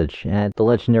Village at the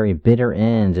legendary Bitter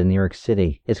End in New York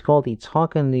City. It's called the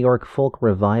Talkin' New York Folk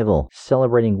Revival,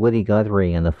 celebrating Woody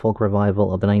Guthrie and the folk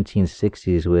revival of the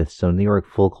 1960s with some New York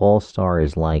folk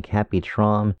all-stars like Happy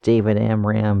Traum, David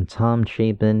Amram, Tom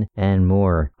Chapin, and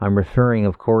more. I'm referring,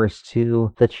 of course,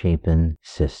 to the Chapin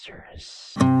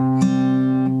Sisters.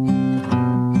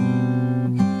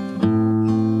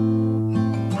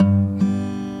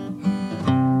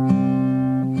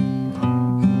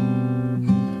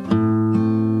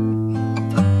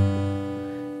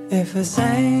 If I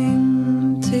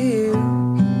sang to you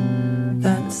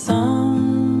that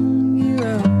song you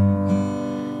wrote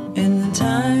in the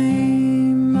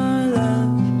time our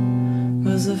love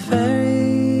was a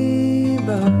ferry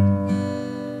boat,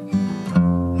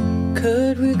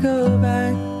 could we go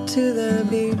back to the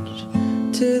beach,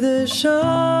 to the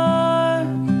shore,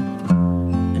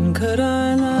 and could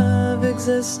our love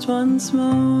exist once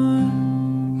more?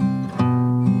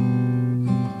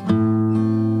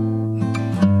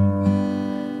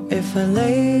 If I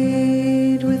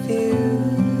laid with you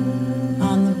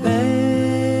on the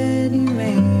bed you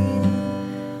made,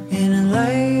 in a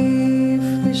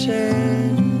life we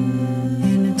shared,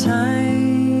 in a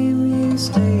time you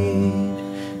stayed,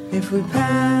 if we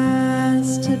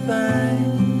passed it by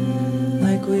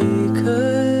like we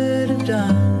could have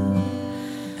done,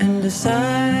 and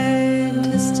decide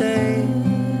to stay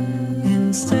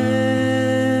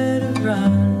instead of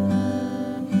run,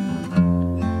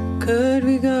 could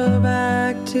we go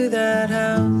back to that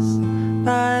house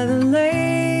by the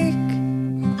lake?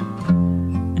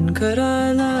 And could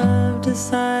our love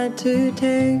decide to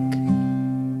take?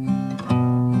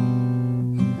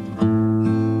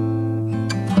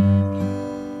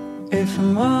 If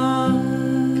I'm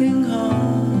walking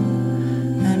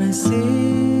home and I see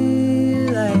you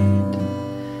light,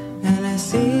 and I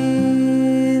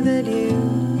see that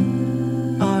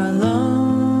you are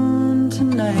alone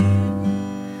tonight,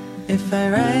 if I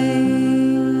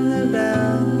rang the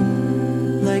bell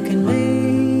like a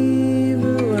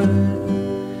neighbor would,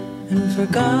 and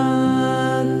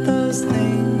forgot those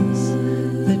things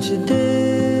that you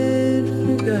did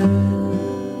for good,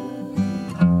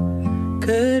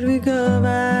 could we go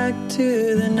back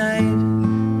to the night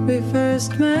we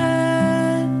first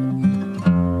met,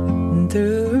 and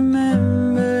through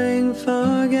remembering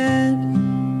forget?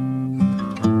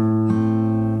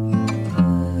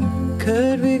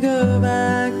 Could we go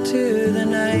back to the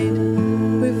night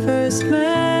we first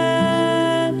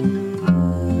met,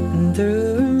 and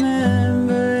through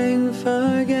remembering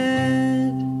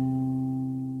forget?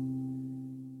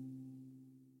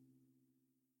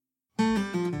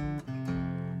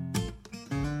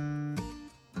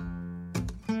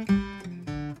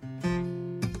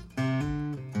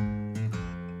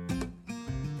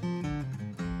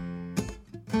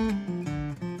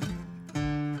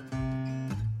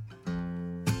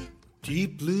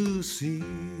 Deep blue sea,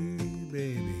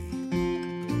 baby.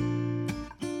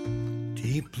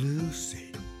 Deep blue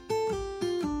sea.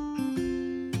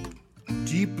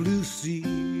 Deep blue sea,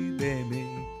 baby.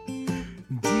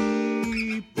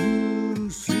 Deep blue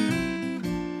sea.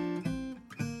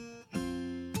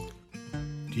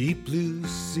 Deep blue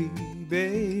sea,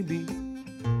 baby.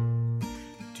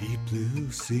 Deep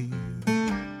blue sea.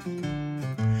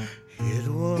 It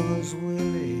was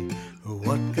Willie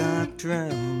what got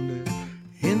drowned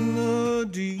in the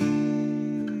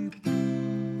deep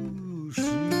blue sea.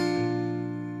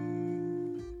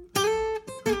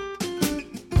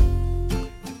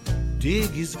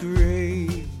 Dig his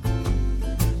grave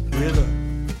with a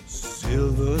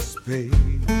silver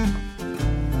spade.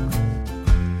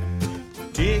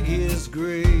 Dig his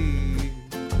grave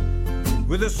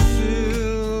with a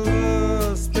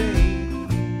silver spade.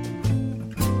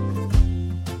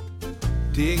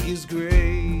 Dig his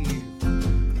grave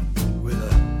with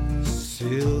a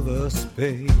silver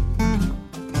spade.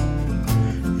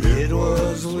 It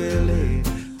was Willie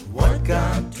what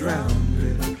got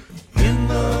drowned in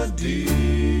the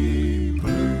deep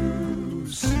blue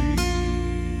sea.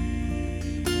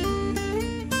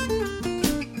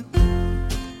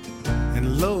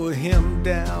 And lower him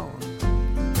down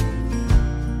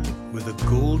with a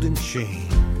golden chain.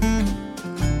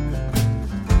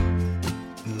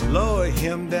 And lower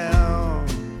him down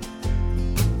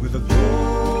with a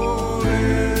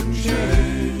golden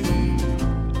chain.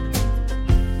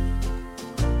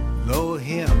 Lower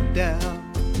him down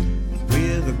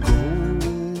with a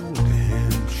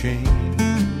golden chain.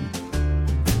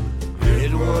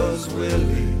 It was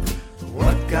Willie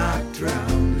what got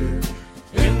drowned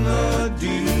in the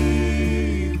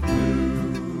deep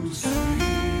blue sea.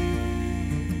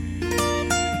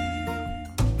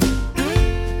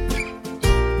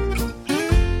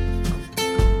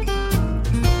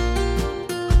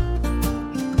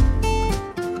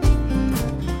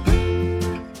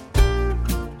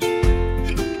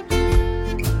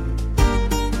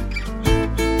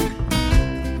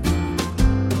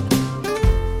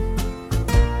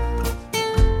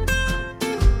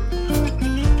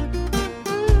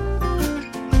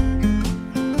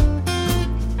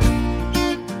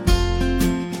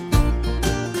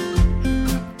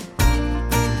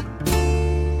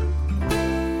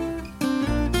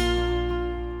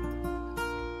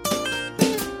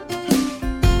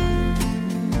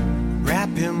 Wrap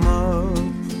him up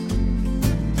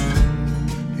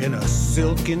in a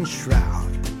silken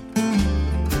shroud.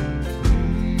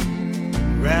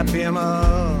 Wrap him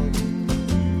up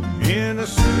in a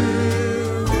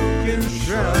silken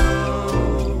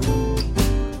shroud.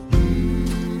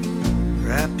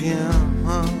 Wrap him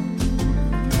up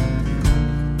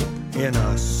in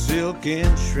a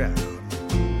silken shroud.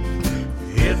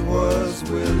 It was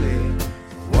Willie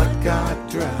what got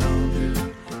drowned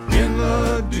in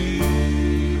the deep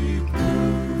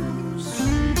blue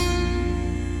sea.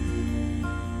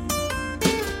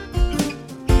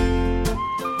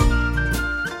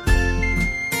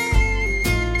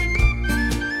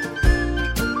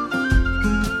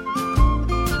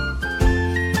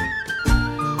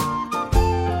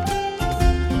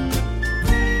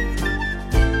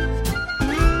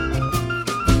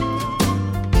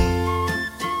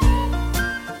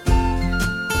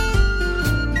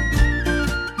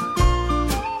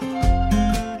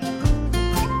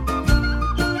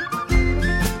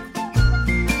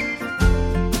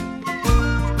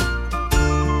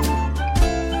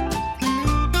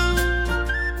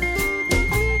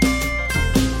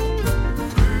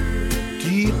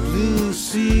 Deep blue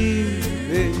sea,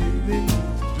 baby.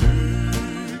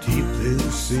 Deep blue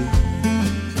sea.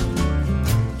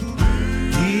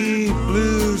 Deep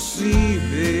blue sea,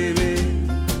 baby.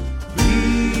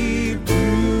 Deep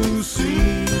blue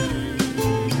sea.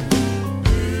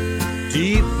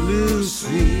 Deep blue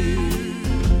sea,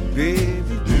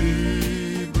 baby.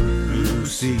 Deep blue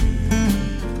sea.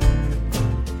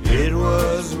 It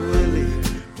was Willie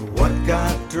what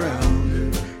got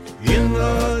drowned in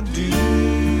the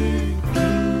deep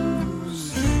blue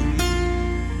sea.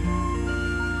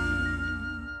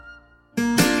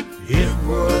 It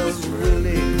was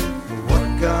really what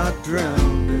got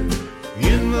drowned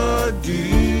in the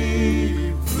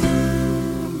deep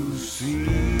blue sea.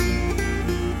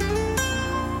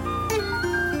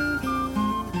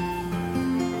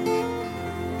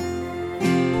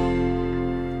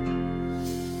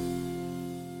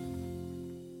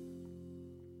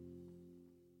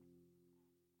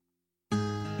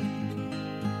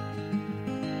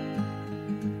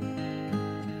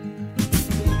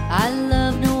 I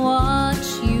love to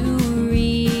watch you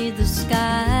read the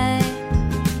sky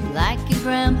like your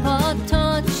grandpa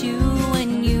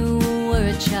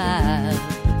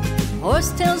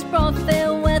horsetails brought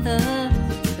fair weather,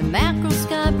 the mackerel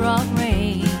sky brought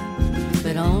rain,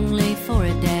 but only for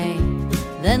a day,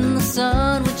 then the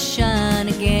sun would shine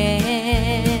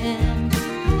again.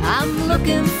 I'm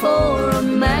looking for a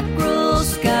mackerel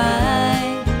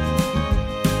sky,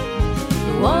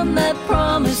 the one that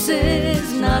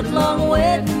promises not long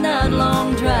wet, not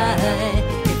long dry.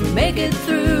 If we make it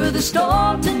through the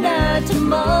storm tonight,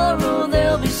 tomorrow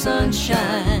there'll be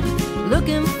sunshine.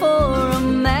 Looking for a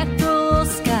mackerel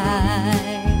sky.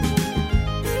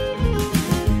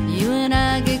 You and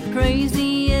I get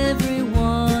crazy every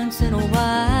once in a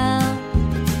while.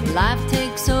 Life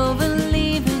takes over,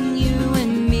 leaving you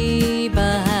and me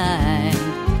behind.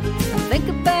 I think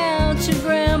about your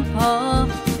grandpa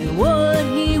and what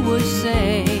he would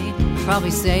say.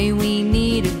 Probably say we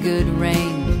need a good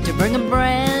rain to bring a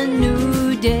brand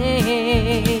new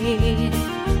day.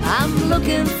 I'm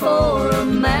looking for a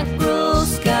mackerel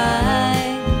sky,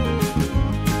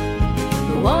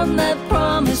 the one that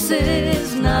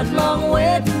promises not long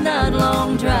wet, not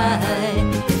long dry.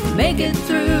 Make it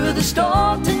through the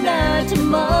storm tonight,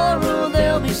 tomorrow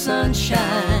there'll be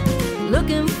sunshine.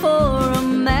 Looking for a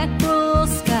mackerel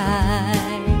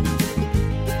sky.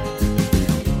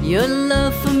 Your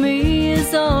love for me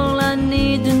is all I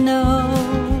need to know,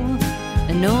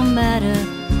 and no matter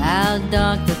how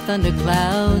dark the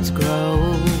thunderclouds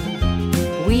grow,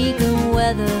 we can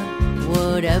weather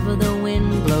whatever the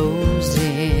wind blows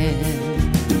in.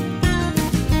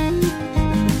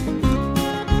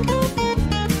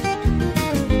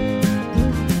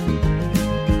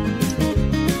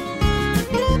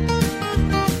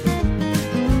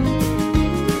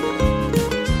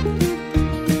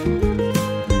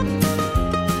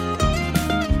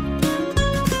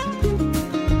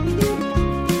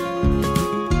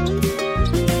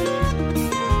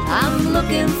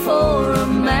 Looking for a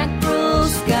mackerel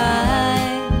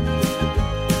sky,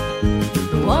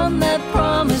 the one that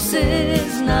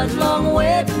promises not long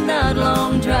wet, not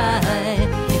long dry.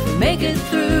 If we make it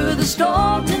through the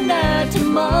storm tonight,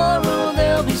 tomorrow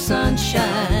there'll be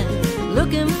sunshine.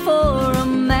 Looking for a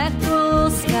mackerel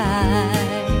sky.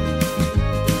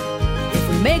 If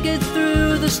we make it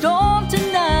through the storm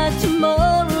tonight,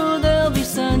 tomorrow there'll be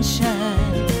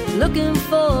sunshine. Looking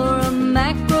for a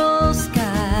mackerel sky.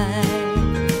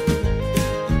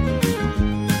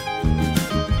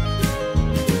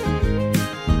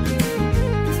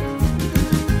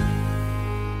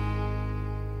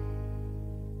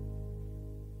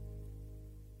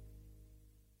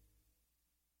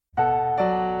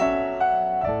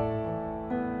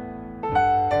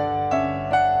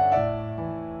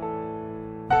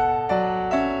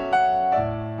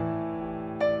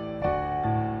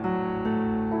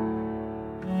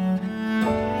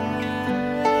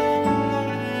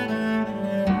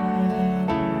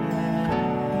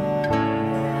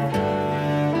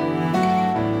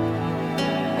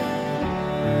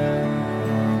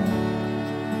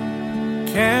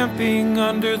 Camping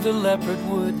under the leopard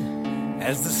wood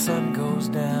as the sun goes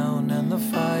down and the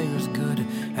fire's good,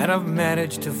 and I've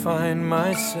managed to find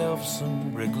myself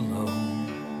some brigalow.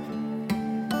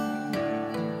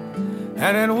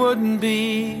 And it wouldn't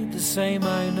be the same,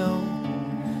 I know,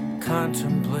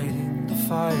 contemplating the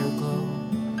fire glow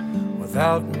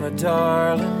without my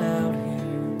darling out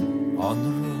here on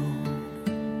the road.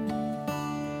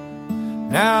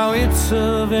 Now it's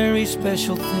a very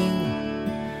special thing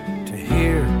to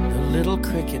hear the little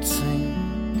cricket sing.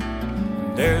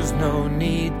 There's no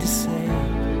need to say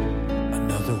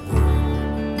another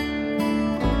word.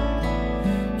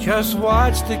 Just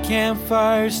watch the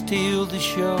campfire steal the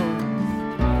show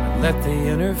and let the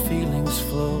inner feelings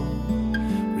flow.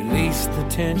 Release the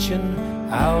tension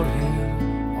out here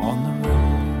on the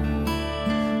road.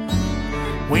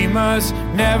 We must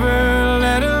never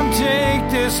let them take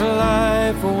this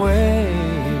life away.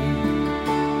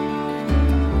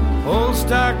 Old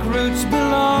stock roots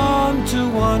belong to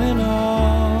one and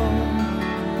all.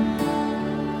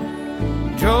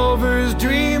 Drovers,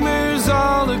 dreamers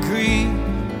all agree.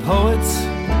 Poets,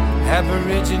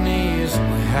 aborigines,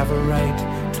 we have a right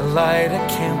to light a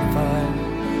campfire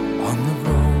on the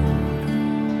road.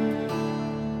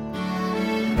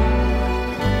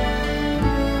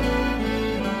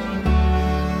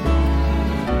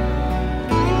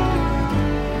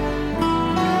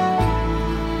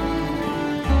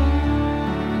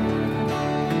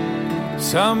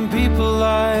 Some people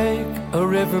like a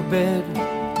riverbed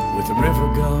with the river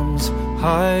gums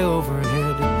high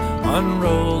overhead.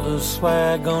 Unroll the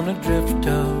swag on a drift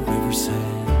of river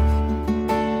sand.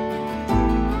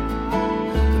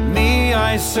 Me,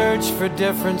 I search for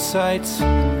different sights.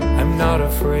 I'm not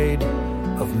afraid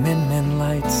of min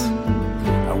lights.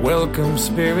 I welcome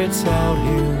spirits out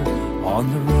here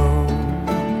on the road.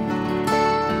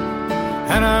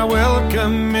 And I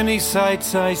welcome any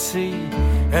sights I see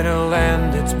in a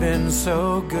land that's been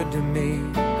so good to me,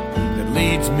 that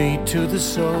leads me to the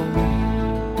soul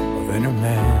of inner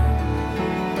man.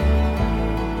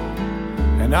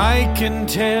 And I can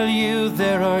tell you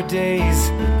there are days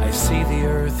I see the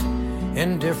earth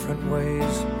in different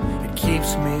ways. It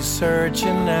keeps me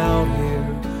searching out here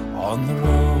on the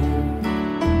road.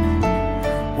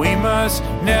 We must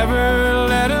never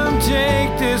let them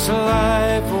take this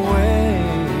life away.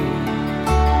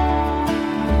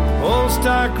 Old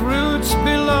stock roots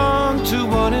belong to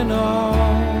one and all.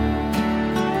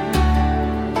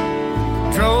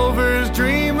 Drovers,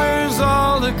 dreamers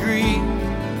all agree.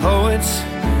 Poets,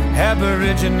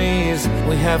 Aborigines,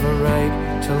 we have a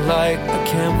right to light a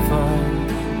campfire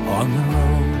on the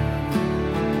road.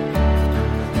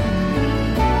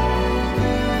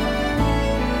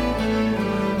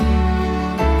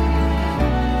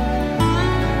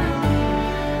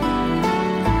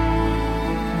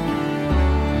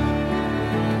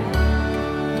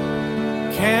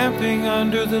 Camping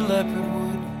under the leopard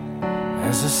wood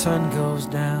as the sun goes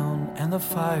down and the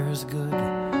fire's good.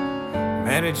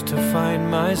 Managed to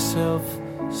find myself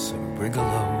some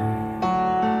brigalow.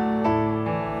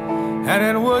 And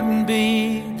it wouldn't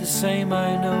be the same,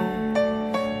 I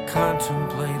know,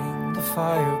 contemplating the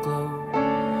fire glow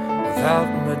without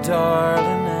my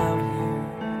darling out here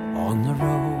on the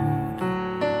road.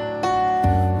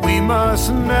 We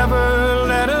must never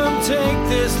let them take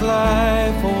this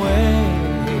life away.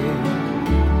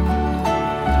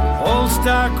 Old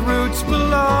stock roots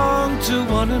belong to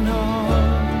one and all.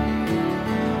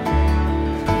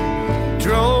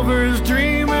 Drovers,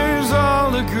 dreamers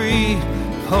all agree.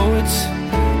 Poets,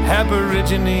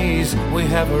 Aborigines, we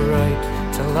have a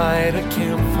right to light a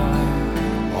campfire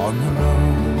on the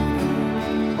road.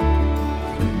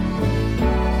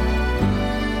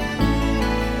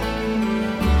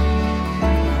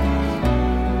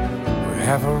 We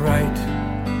have a right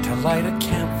to light a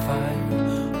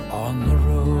campfire on the road.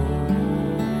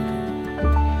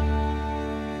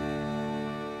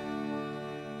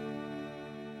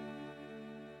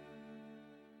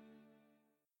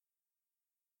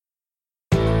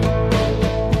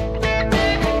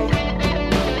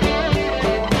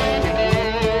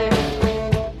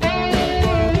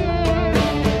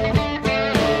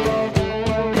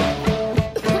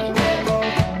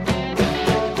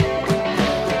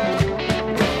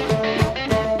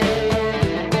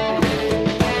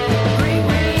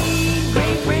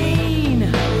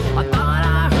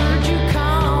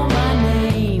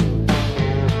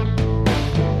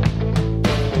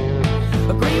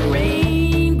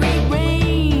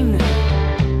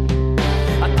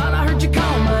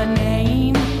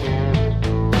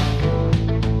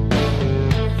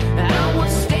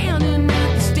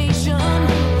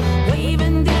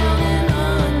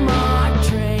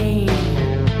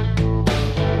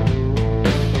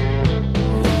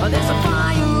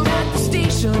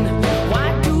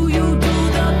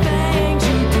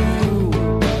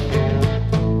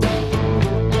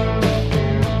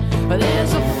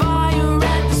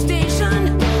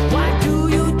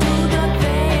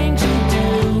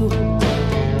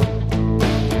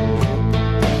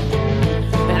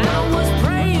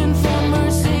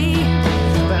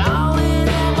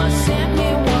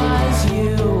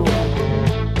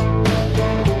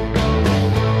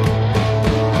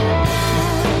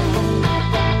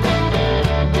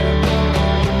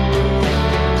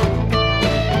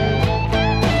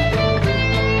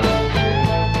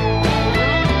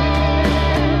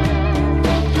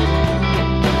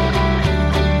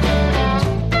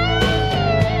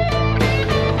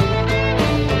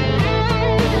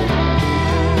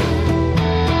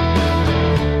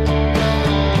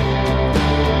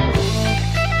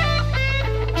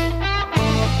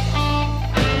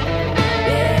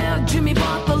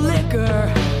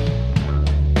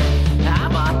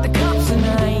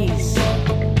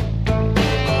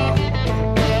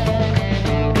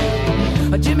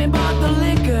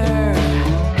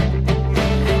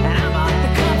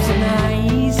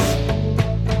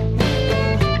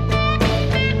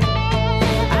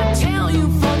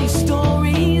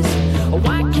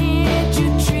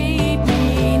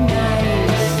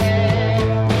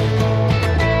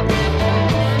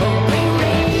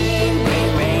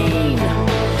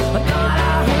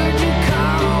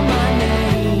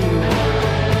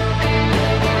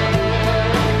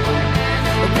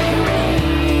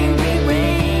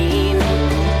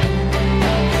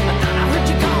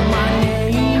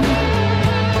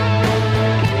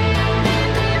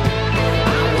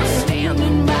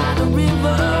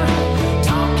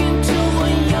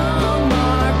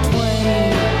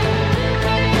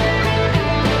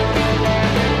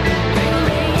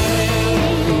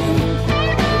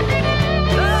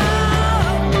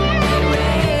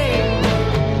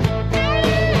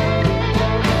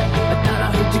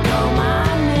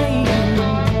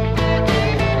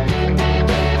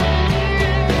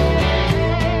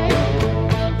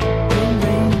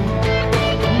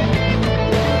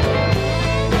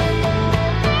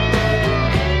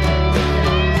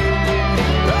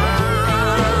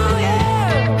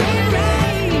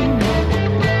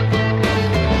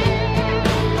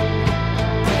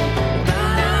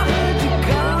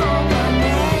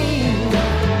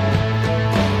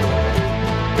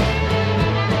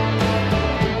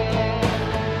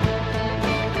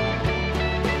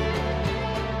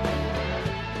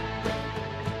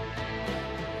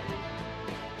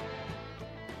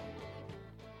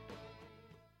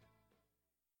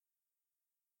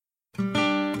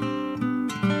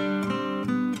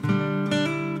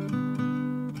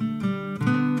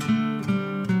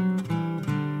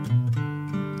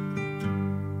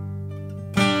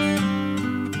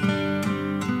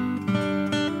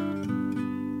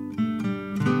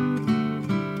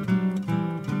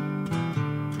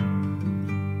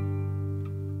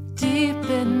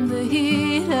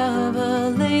 of a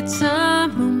late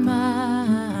summer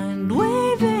mind,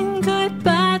 waving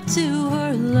goodbye to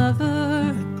her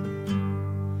lover.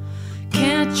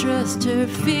 Can't trust her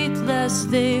feet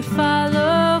lest they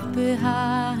follow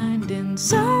behind in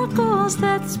circles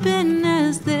that spin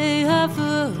as they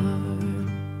hover.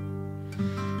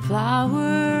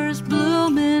 Flowers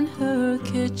bloom in her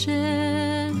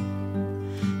kitchen.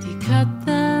 He cut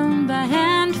them by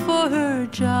hand for her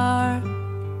jar.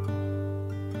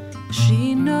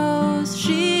 She knows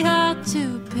she had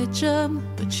to pitch 'em,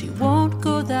 but she won't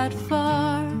go that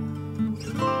far.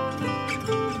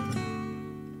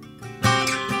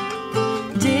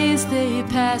 Days they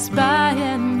pass by,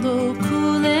 and though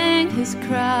cooling his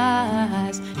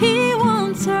cries, he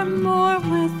wants her more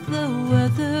with the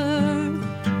weather.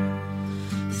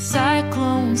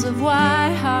 Cyclones of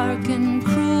white hearken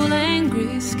cruel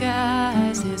angry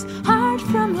skies. His heart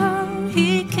from her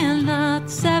he cannot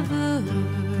sever.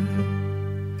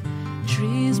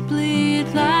 Trees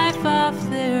bleed life off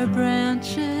their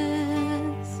branches,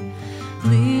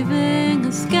 leaving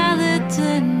a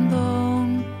skeleton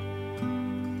bone,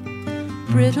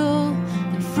 brittle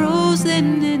and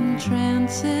frozen in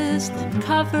trances, then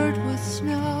covered with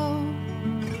snow.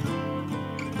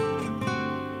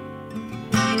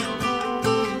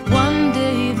 One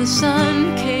day the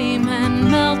sun came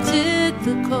and melted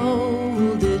the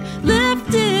cold. It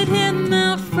lifted him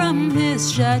out from his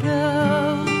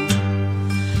shadow.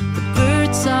 The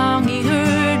bird song he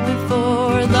heard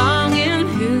before long in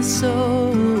his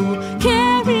soul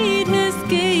carried his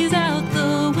gaze out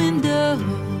the window.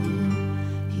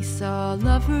 He saw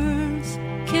lovers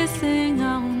kissing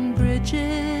on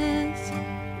bridges,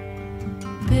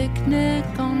 picnic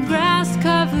on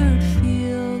grass-covered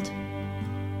field.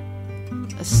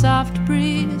 A soft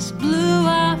breeze blew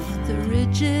off the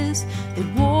ridges. It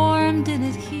warmed and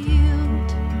it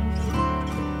healed.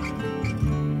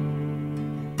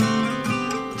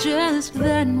 Just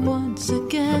then once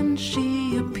again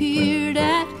she appeared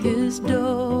at his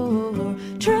door,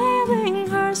 trailing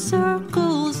her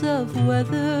circles of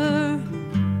weather,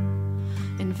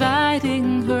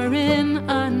 inviting her in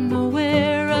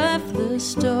unaware of the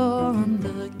storm.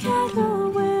 The cattle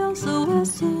wails a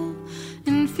whistle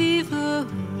in fever.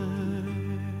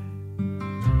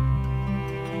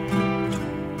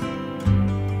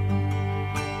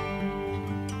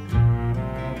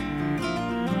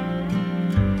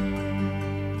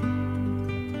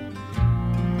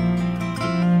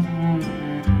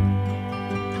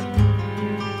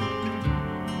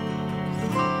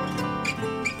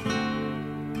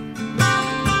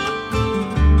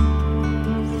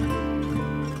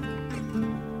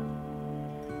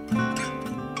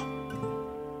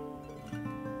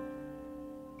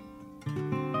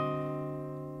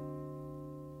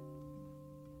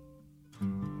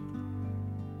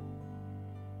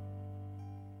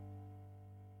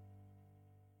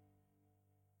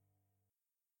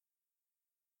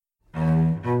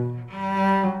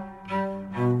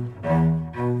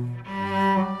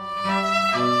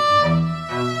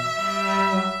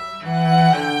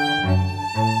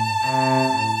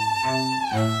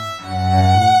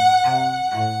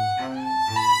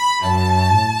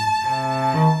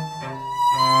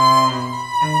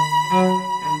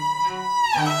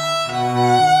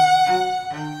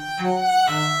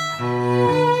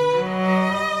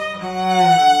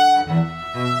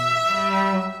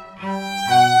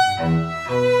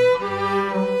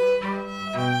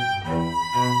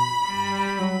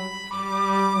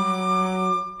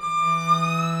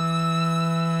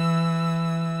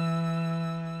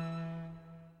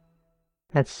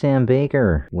 That's Sam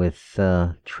Baker with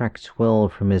track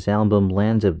 12 from his album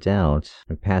Land of Doubt,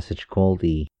 a passage called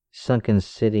The Sunken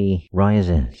City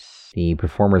Rises. The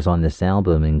performers on this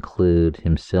album include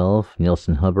himself,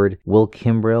 Neilson Hubbard, Will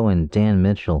Kimbrough, and Dan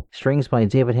Mitchell. Strings by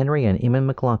David Henry and Eamon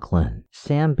McLaughlin.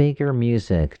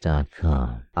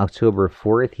 SamBakerMusic.com. October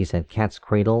 4th, he's at Cat's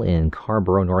Cradle in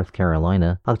Carrboro, North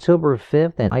Carolina. October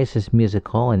 5th at Isis Music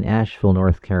Hall in Asheville,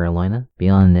 North Carolina.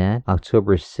 Beyond that,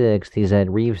 October 6th, he's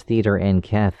at Reeves Theater and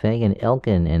Cafe in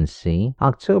Elkin, NC.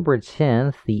 October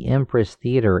 10th, the Empress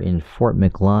Theater in Fort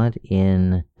Macleod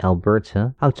in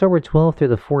Alberta. October 12th through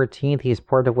the 14th, he's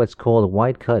part of what's called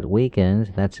White Cut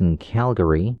Weekend. That's in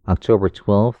Calgary. October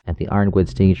 12th at the Ironwood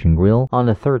Stage and Grill. On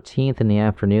the 13th in the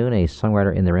afternoon, a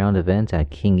Songwriter in the Round event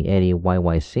at King Eddie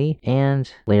YYC.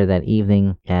 And later that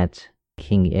evening at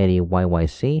King Eddie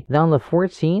YYC. Then on the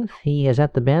 14th, he is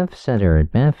at the Banff Center in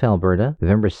Banff, Alberta.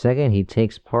 November 2nd, he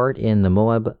takes part in the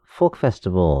Moab Folk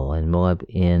Festival in Moab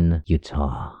in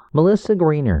Utah. Melissa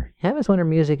Greener. Haven't seen her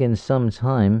music in some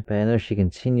time, but I know she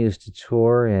continues to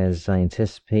tour as I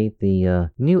anticipate the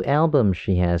new album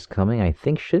she has coming. I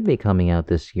think should be coming out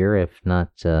this year, if not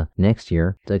next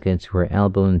year. Dug into her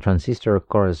album Transistor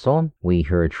Corazon. We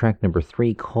heard track number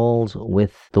 3 called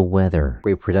With the Weather.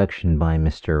 Great production by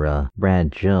Mr.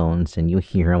 Brad Jones, and you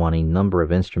hear him on a number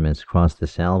of instruments across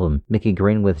this album. Mickey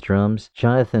Green with drums,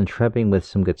 Jonathan Trepping with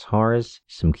some guitars,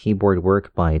 some keyboard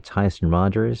work by Tyson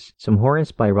Rogers, some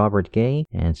horns by Robert Gay,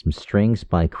 and some strings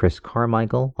by Chris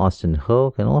Carmichael, Austin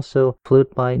Hogue, and also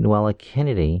flute by Noella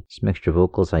Kennedy. Some extra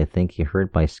vocals I think you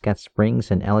heard by Scott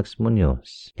Springs and Alex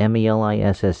Munoz.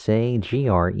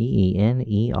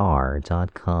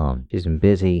 MELISSAGRENER.com. She's been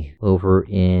busy over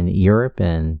in Europe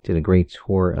and did a great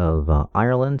tour of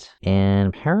Ireland, and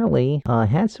apparently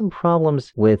had some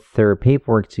problems with her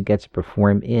paperwork to get to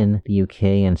perform in the UK,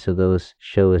 and so those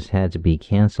shows had to be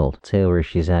cancelled. I'll tell you where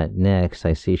she's at next.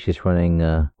 I see she's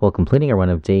running, completing a run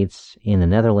of dates in the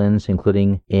Netherlands,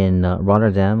 including in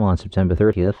Rotterdam on September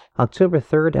 30th. October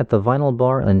 3rd at the Vinyl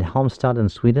Bar in Halmstad in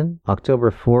Sweden. October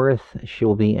 4th, she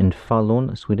will be in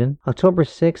Falun, Sweden. October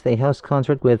 6th, a house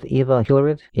concert with Eva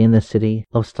Hillerud in the city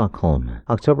of Stockholm.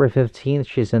 October 15th,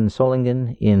 she's in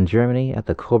Solingen in Germany at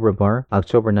the Cobra Bar.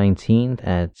 October 19th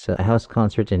at a house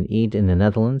concert in Ede in the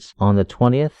Netherlands. On the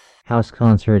 20th, house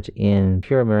concert in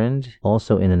Purmerend,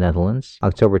 also in the Netherlands.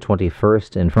 October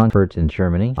 21st in Frankfurt in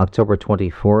Germany. October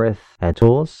 24th at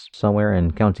Tools, somewhere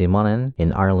in County Monaghan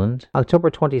in Ireland. October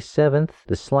 27th,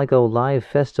 the Sligo Live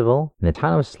Festival in the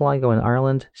town of Sligo in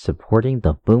Ireland, supporting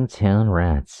the Boomtown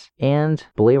Rats. And,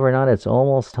 believe it or not, it's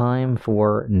almost time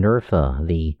for NERFA,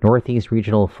 the Northeast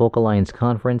Regional Folk Alliance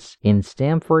Conference in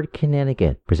Stamford,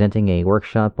 Connecticut, presenting a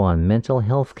workshop on mental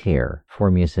health care for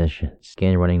musicians.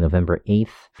 Again, running November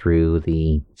 8th through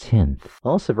the 10th.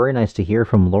 Also very nice to hear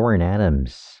from Lauren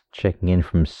Adams, checking in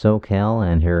from SoCal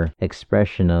and her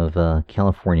expression of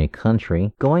California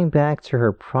country. Going back to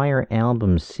her prior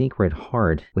album Secret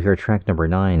Heart, we hear track number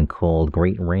 9 called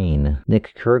Great Rain.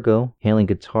 Nick Kurgo hailing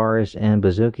guitars and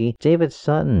bouzouki, David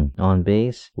Sutton on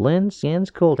bass, Lynn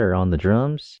Ganscoulter on the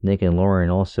drums, Nick and Lauren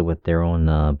also with their own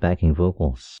backing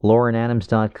vocals.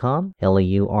 LaurenAdams.com,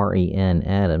 Lauren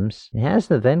Adams. It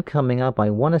has an event coming up,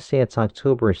 I want to say it's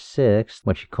October 6th,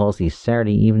 what she calls the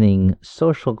Saturday Evening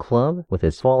Social Club, with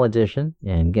its fall edition,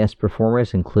 and guest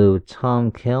performers include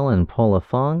Tom Kell and Paula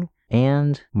Fong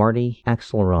and Marty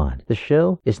Axelrod. The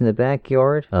show is in the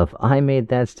backyard of I Made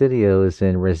That Studios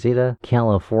in Reseda,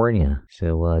 California,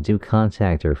 so do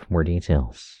contact her for more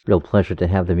details. Real pleasure to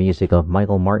have the music of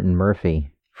Michael Martin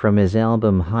Murphey. From his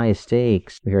album High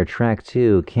Stakes, we hear track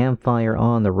 2, Campfire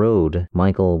on the Road.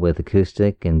 Michael with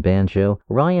acoustic and banjo,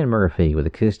 Ryan Murphy with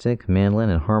acoustic, mandolin,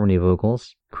 and harmony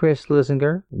vocals, Chris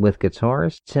Lusinger with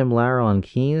guitars, Tim Lara on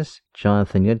keys,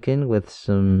 Jonathan Yudkin with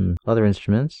some other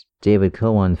instruments, David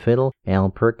Coe on fiddle, Al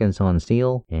Perkins on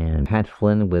steel, and Pat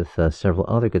Flynn with several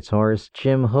other guitars,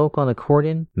 Jim Hoke on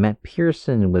accordion, Matt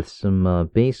Pearson with some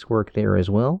bass work there as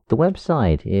well. The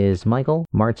website is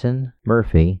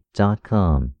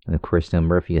michaelmartinmurphy.com. And of course, now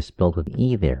Murphy is spelled with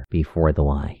E there before the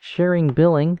Y. Sharing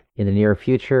billing in the near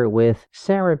future with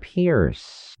Sarah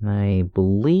Pierce. I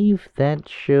believe that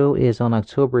show is on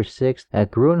October 6th at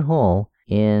Gruen Hall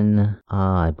in,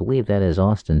 I believe that is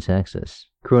Austin, Texas.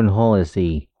 Gruen Hall is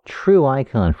the true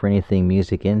icon for anything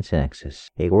music in Texas,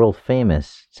 a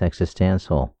world-famous Texas dance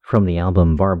hall. From the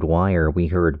album Barbed Wire, we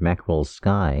heard Mackerel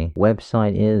Sky.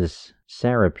 Website is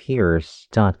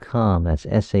sarahpierce.com. That's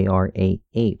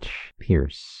S-A-R-A-H,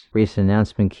 Pierce. Recent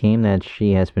announcement came that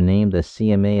she has been named the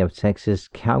CMA of Texas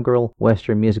Cowgirl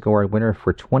Western Music Award winner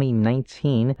for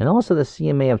 2019, and also the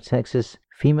CMA of Texas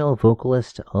Female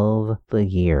Vocalist of the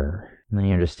Year. And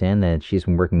I understand that she's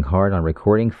been working hard on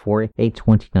recording for a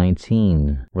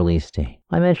 2019 release date.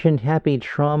 I mentioned Happy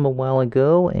Traum a while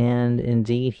ago, and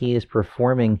indeed he is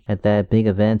performing at that big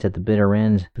event at the bitter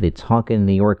end, the Talkin'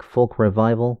 New York Folk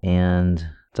Revival, and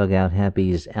dug out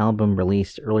Happy's album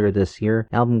released earlier this year,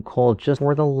 album called Just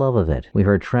For the Love of It. We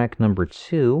heard track number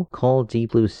 2 called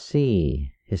Deep Blue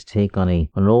Sea. His take on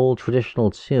an old traditional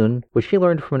tune, which he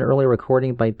learned from an earlier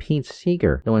recording by Pete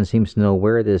Seeger. No one seems to know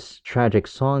where this tragic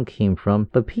song came from,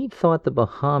 but Pete thought the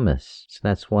Bahamas, so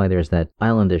that's why there's that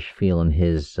islandish feel in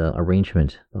his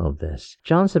arrangement of this.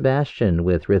 John Sebastian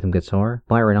with rhythm guitar,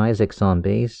 Byron Isaacs on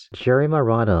bass, Jerry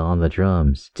Marotta on the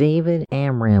drums, David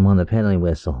Amram on the penalty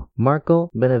whistle, Marco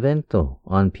Benevento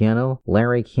on piano,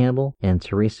 Larry Campbell, and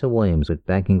Teresa Williams with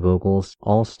backing vocals,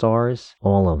 all stars,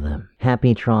 all of them.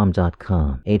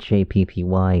 HappyTraum.com. HappyTraum.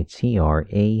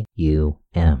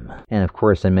 FM. And of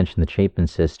course, I mentioned the Chapin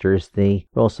sisters. They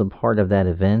were also part of that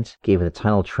event, gave it the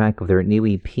title track of their new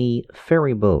EP,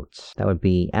 Ferry Boats. That would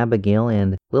be Abigail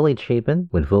and Lily Chapin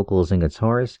with vocals and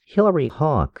guitars, Hillary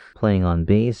Hawk playing on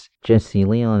bass, Jesse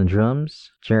Lee on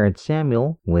drums, Jared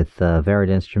Samuel with varied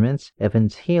instruments, Evan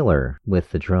Taylor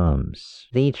with the drums.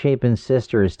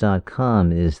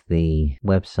 TheChapinSisters.com is the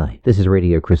website. This is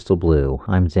Radio Crystal Blue.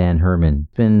 I'm Dan Herman.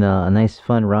 It's been a nice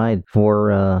fun ride for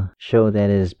a show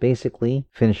that is basically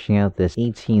finishing out this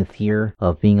 18th year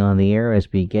of being on the air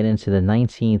as we get into the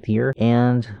 19th year.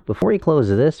 And before we close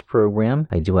this program,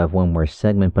 I do have one more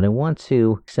segment, but I want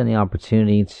to extend the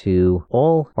opportunity to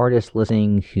all artists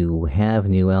listening who have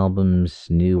new albums,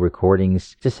 new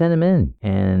recordings, to send them in.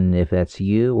 And if that's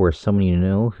you or someone you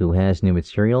know who has new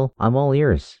material, I'm all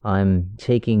ears. I'm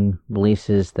taking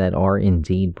releases that are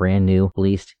indeed brand new,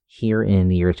 released here in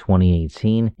the year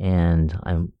 2018, and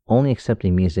I'm only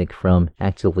accepting music from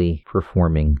actively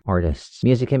performing artists.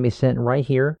 Music can be sent right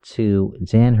here to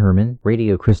Dan Herman,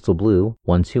 Radio Crystal Blue,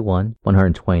 121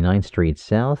 129th Street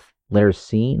South, letter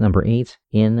C, number 8,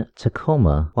 in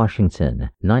Tacoma, Washington.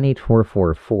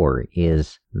 98444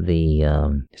 is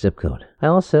the zip code. I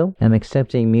also am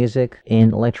accepting music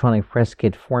in electronic press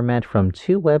kit format from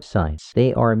two websites.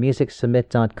 They are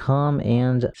MusicSubmit.com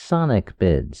and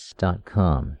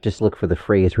SonicBids.com. Just look for the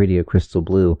phrase Radio Crystal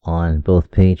Blue on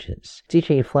both pages.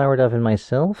 DJ Flower Dove and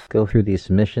myself go through these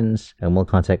submissions, and we'll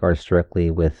contact artists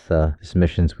directly with the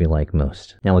submissions we like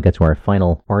most. Now we'll get to our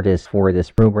final artist for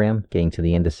this program, getting to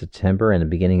the end of September and the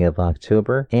beginning of October,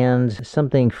 and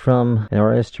something from an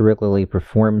artist who regularly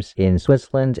performs in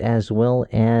Switzerland as well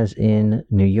as in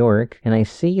New York. And I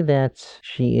see that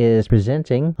she is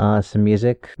presenting some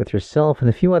music with herself and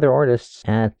a few other artists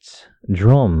at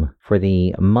Drum for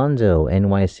the Mondo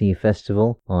NYC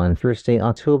Festival on Thursday,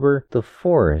 October the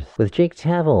 4th, with Jake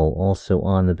Tavel also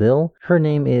on the bill. Her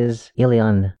name is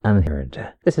Elian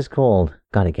Amherd. This is called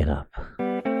Gotta Get Up.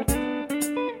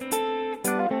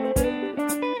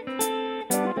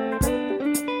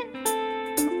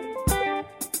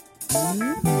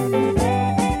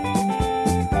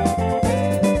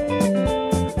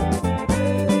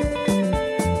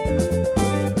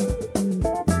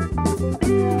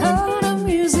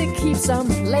 I'm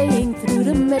playing through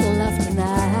the middle of the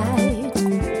night.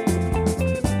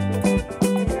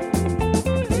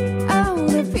 Oh,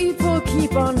 the people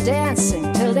keep on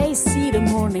dancing till they see the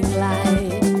morning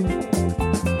light.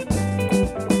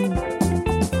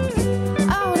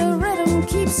 Oh, the rhythm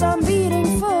keeps on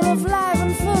beating, full of life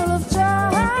and full of joy.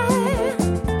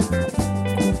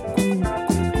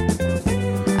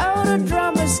 Oh, the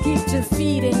drummers keep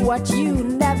defeating what you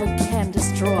never can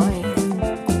destroy.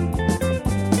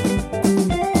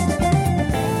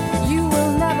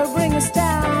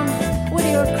 Down with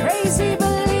your crazy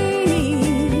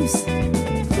beliefs.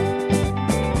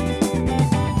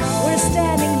 We're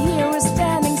standing here, we're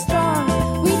standing strong.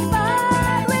 We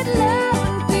fight with love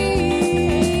and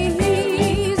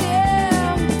peace.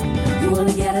 Yeah. You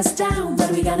wanna get us down,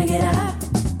 but we gotta get up.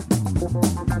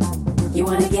 You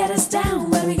wanna get us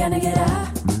down, but we gotta get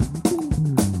up.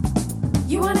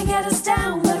 You wanna get us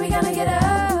down, but we gotta get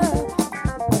up.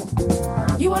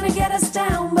 You wanna get us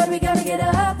down, but we gotta get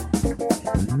up.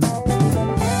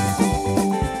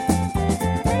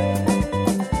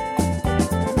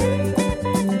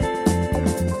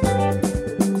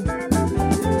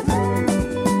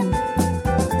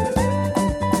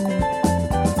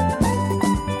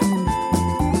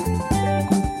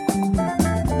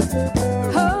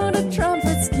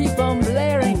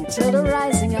 Till the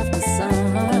rising of the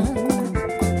sun,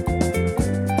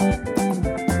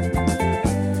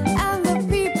 and the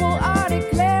people are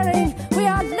declaring we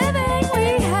are living,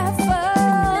 we have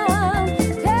fun.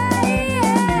 Yeah,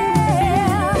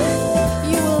 yeah.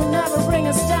 You will never bring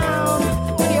us down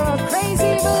with your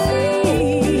crazy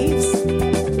beliefs.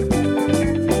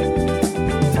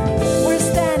 We're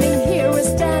standing here, we're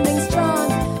standing strong.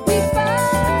 We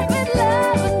fight with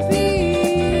love and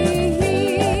peace.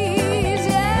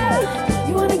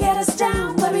 You wanna get us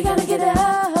down, but we gotta get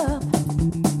up.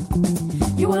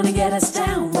 You wanna get us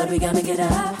down, but we gotta get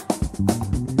up.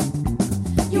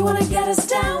 You wanna get us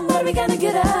down, but we gotta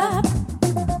get up.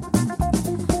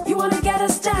 You wanna get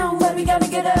us down, but we gotta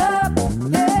get up.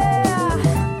 Yeah.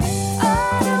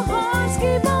 Oh, the horns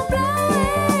keep on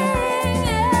blowing,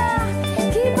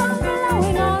 yeah. Keep on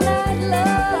blowing all night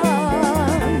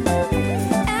long.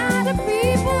 And the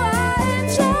people are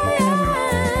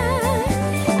enjoying,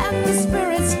 and the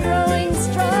spirit's growing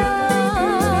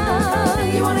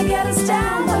strong. You wanna get us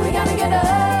down, but we gotta get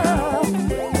up.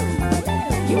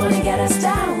 You wanna get us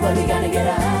down, but we gotta get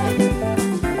up.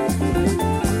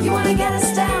 You wanna get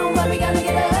us down, but we gotta get up.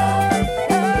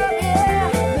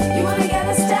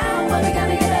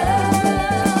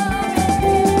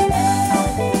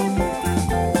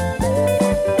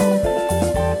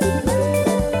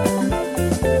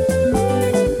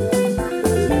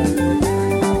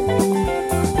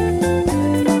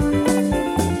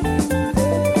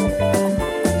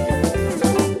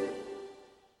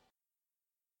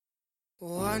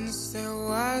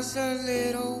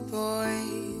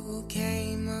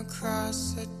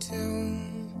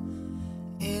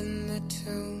 In the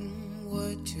tomb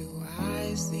were two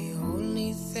eyes, the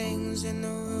only things in the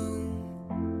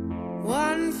room.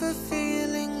 One for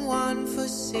feeling, one for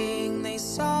seeing. They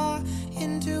saw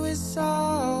into his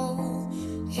soul.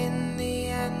 In the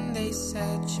end they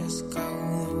said, just go,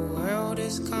 the world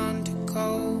has gone to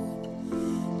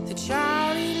gold. The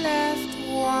child he left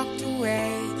walked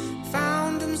away,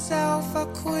 found himself a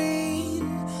queen,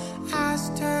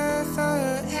 asked her for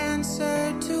her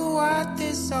answer to what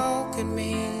this all could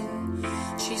mean.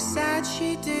 She said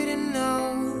she didn't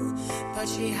know, but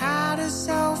she had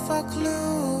herself a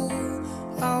clue.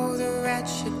 Oh, the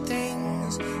wretched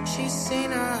things she's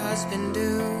seen her husband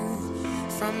do.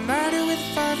 From murder with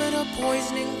fervor to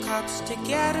poisoning cups to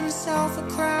get himself a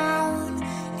crown.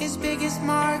 His biggest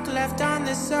mark left on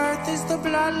this earth is the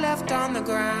blood left on the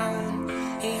ground.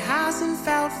 He hasn't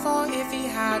felt for if he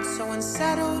had, so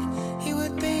unsettled he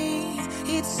would be.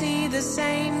 He'd see the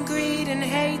same greed and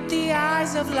hate the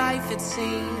eyes of life had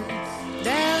seen.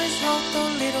 There is hope,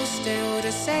 though little still,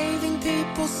 to saving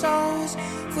people's souls.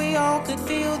 If we all could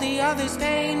feel the other's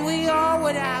pain, we all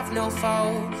would have no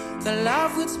foe. The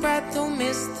love would spread, though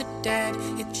miss the dead.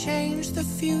 It changed the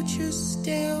future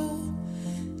still.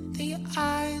 The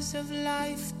eyes of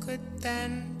life could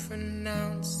then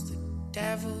pronounce the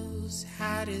devil's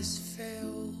had his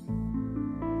fill.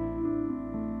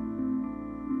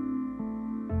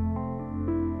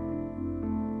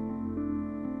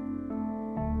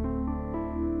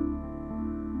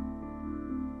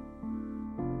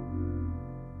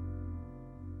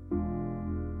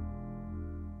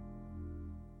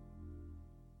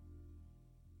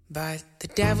 But the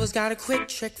devil's got a quick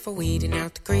trick for weeding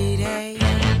out the greedy.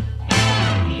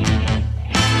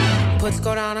 Puts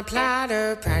gold on a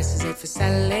platter, prices it for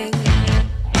selling.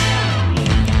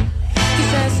 He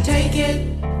says, take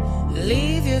it,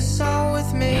 leave your soul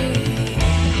with me.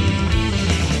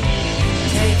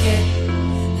 Take it,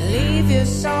 leave your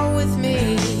soul with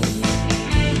me.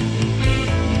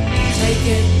 Take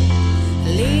it,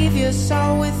 leave your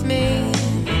soul with me.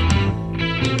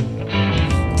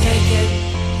 Take it,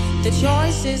 the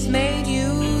choice is made,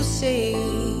 you see.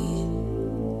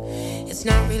 It's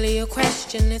not really a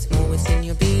question, it's more what's in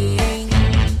your being.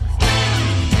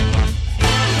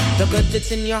 The good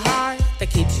that's in your heart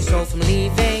that keeps your soul from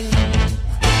leaving.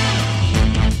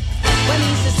 When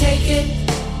he says take it,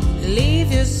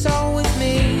 leave your soul with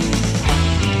me.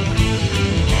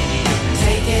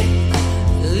 Take it,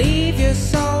 leave your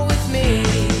soul with me.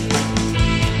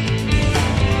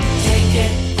 Take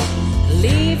it,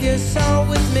 leave your soul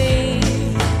with me.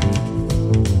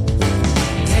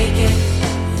 Take it,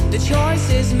 the choice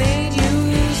is made,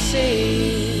 you see.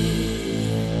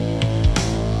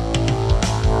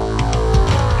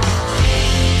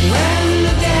 When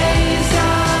the day is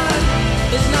done,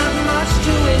 there's not much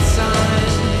to it, son.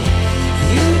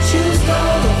 You choose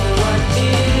gold over what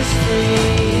is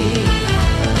free.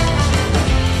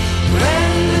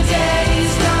 When the day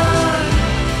is done,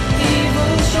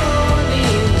 evil surely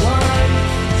won.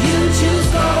 You choose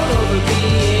gold over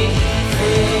being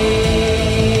free.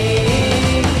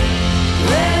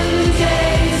 When the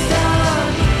day is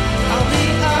done, I'll be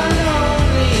a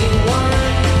lonely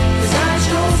one, 'cause I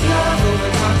chose love over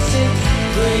toxic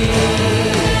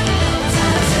greed.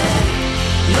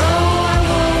 No, I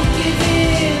won't give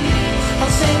in,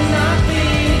 I'll say not be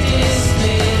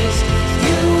dismissed.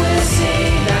 You will see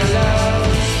that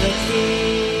love's the key.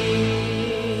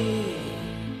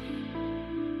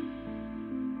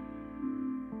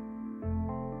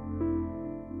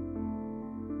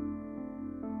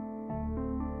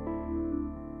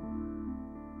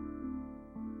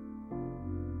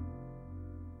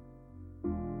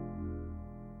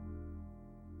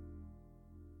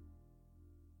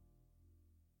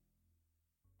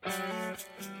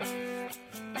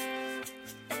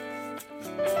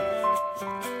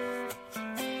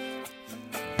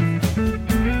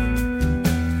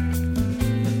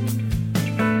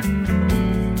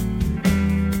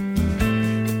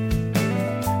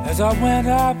 As I went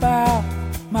about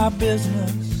my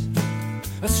business,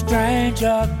 a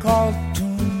stranger called to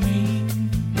me.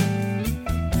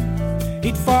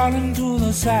 He'd fallen to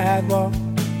the sidewalk,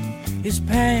 his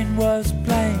pain was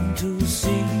plain to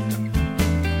see.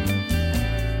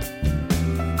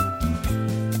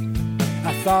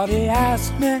 I thought he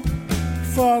asked me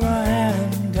for a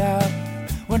handout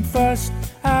when first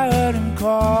I heard him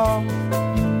call,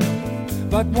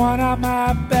 but one of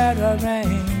my better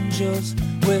angels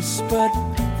whispered,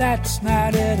 that's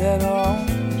not it at all.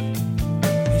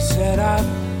 He said, I've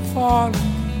fallen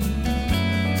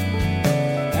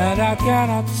and I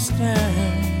cannot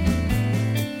stand.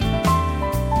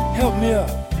 Help me up,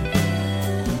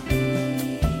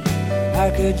 I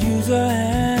could use a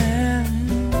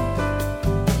hand.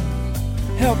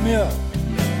 Help me up.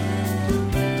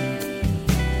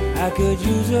 I could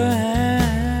use a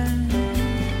hand.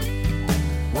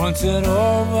 Once it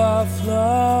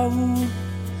overflowed,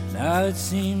 now it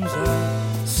seems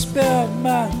I spilled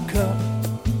my cup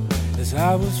as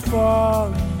I was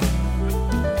falling.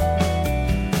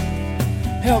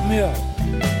 Help me up.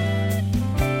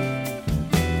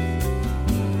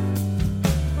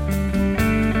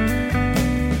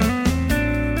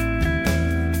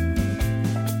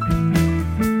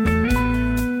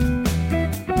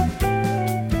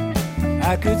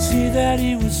 I could see that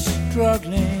he was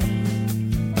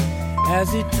struggling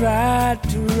as he tried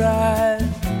to rise.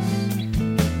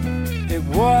 It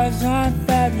wasn't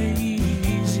very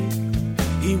easy.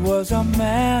 He was a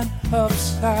man of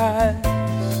size.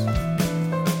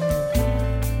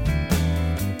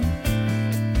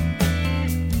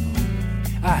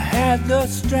 I had the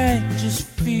strangest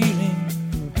feeling.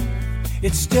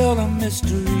 It's still a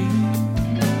mystery.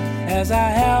 As I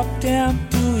helped him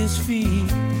to his feet,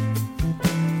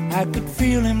 I could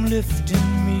feel him lifting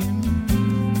me.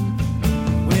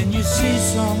 When you see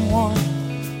someone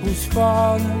who's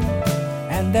fallen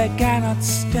and they cannot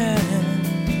stand,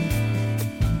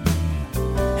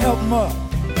 help them up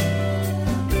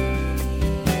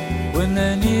when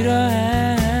they need a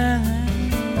hand.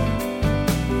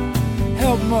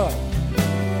 Help them up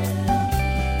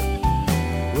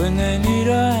when they need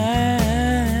a hand.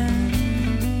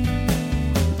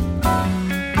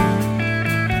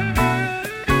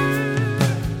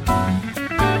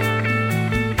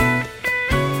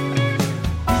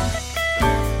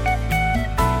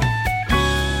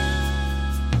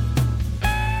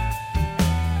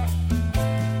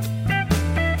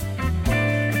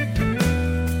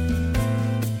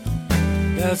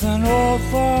 There's an old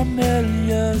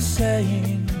familiar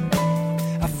saying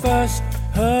I first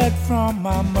heard from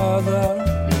my mother.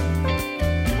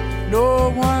 No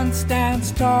one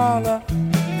stands taller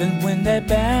than when they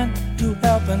bend to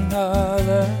help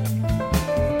another.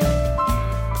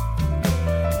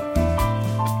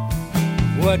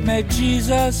 What made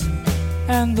Jesus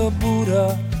and the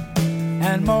Buddha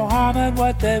and Mohammed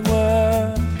what they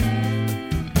were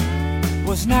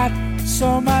was not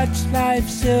so much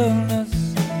life's illness,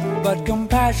 but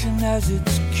compassion as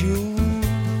its cure.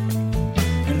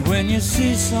 And when you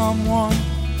see someone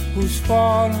who's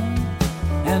fallen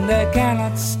and they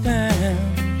cannot stand,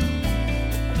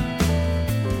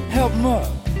 help them up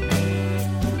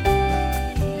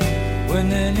when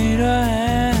they need a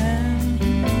hand.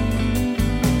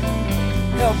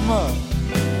 Help them up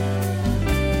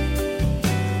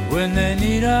when they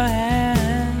need a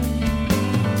hand.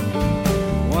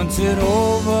 Once it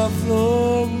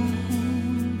overflows,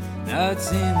 now it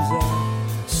seems I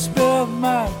spilled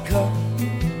my cup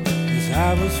as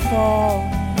I was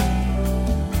falling.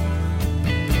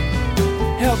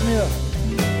 Help me up,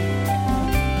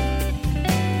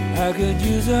 I could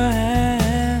use a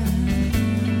hand.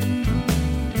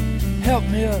 Help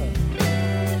me up.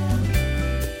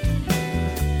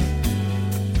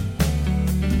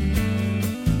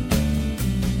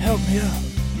 Help me up.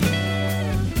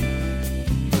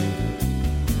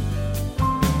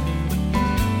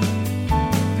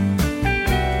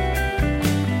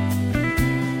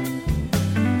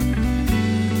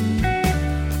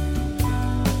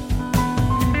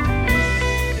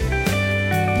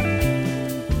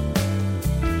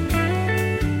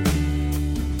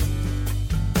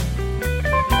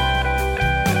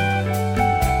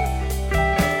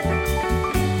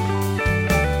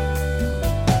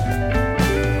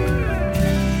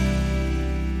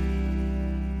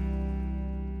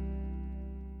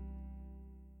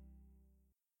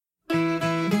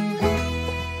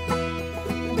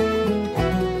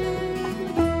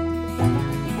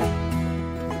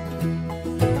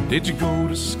 Did you go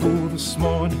to school this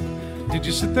morning? Did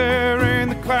you sit there in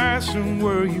the classroom?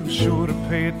 Were you sure to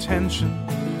pay attention?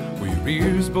 Were your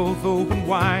ears both open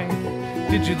wide?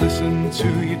 Did you listen to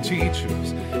your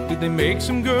teachers? Did they make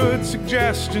some good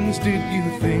suggestions? Did you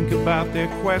think about their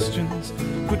questions?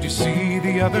 Could you see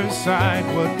the other side?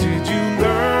 What did you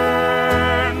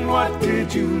learn? What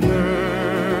did you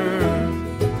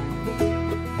learn?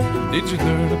 Did you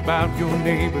learn about your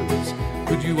neighbors?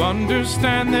 Could you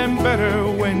understand them better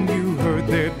when you heard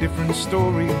their different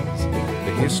stories?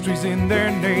 The histories in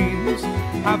their names,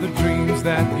 how the dreams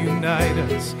that unite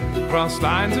us cross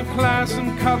lines of class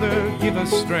and color give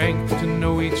us strength to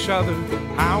know each other,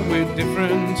 how we're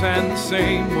different and the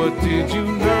same. What did you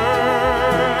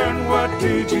learn? What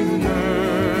did you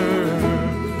learn?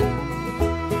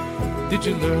 Did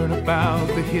you learn about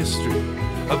the history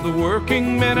of the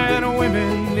working men and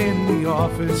women in the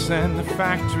office and the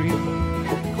factory,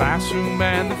 classroom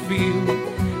and the field?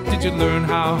 Did you learn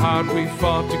how hard we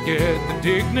fought to get the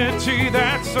dignity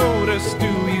that sold us? Do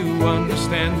you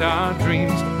understand our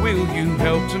dreams? Will you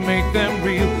help to make them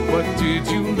real? What did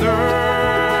you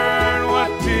learn?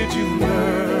 What did you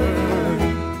learn?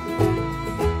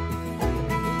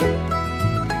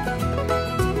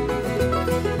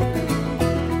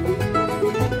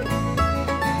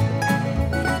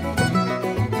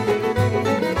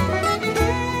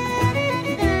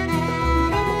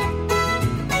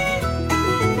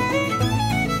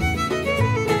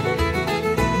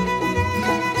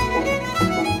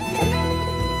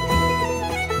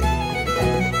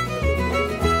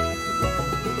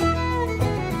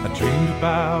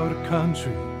 About a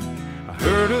country I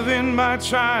heard of in my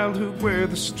childhood, where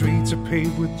the streets are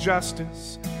paved with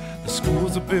justice, the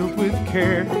schools are built with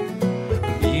care.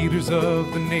 The leaders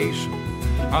of the nation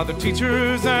are the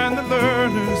teachers and the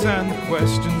learners, and the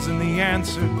questions and the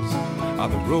answers are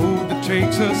the road that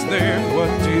takes us there. What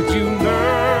did you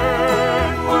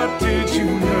learn? What did you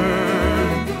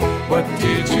learn? What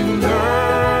did you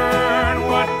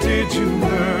learn? What did you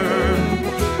learn?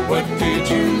 What did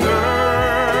you learn?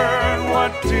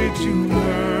 What did you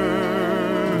learn?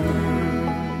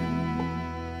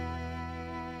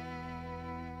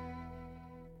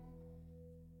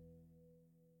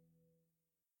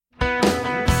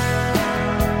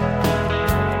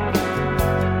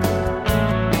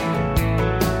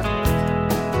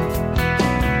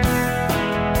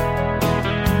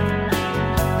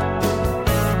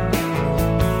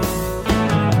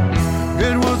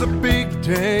 It was a big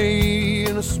day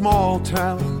in a small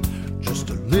town, just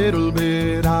a little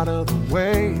bit out of the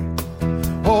way,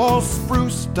 all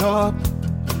spruced up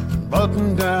and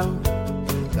buttoned down.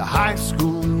 The high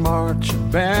school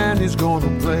marching band is gonna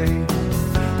play.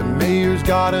 The mayor's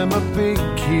got him a big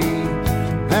key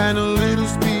and a little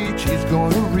speech he's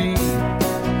gonna read.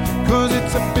 'Cause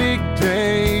it's a big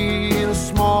day in a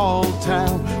small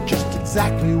town, just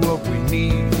exactly what we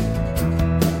need.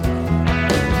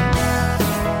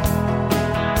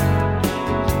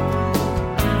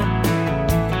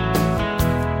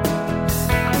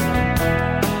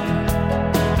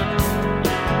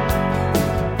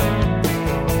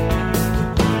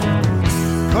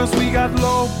 'Cause we got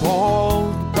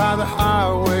lowballed by the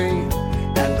highway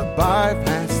and the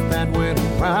bypass that went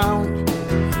around.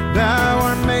 Now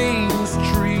our main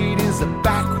street is a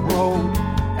back road,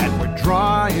 and we're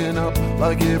drying up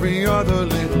like every other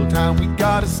little town. We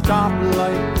got a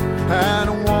stoplight and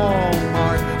a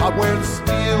Walmart out where the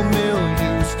steel mill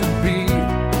used to be.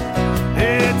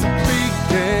 It's a big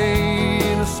day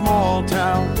in a small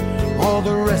town, all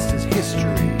the rest is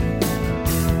history.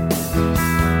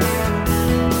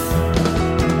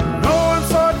 No one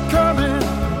saw it coming,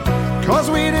 'cause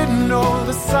we didn't know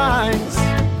the signs.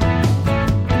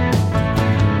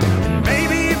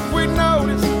 Maybe if we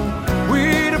noticed,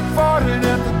 we'd have fought it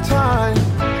at the time.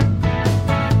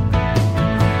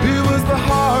 It was the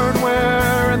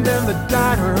hardware and then the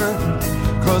diner,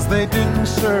 'cause they didn't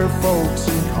serve folks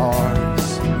in cars.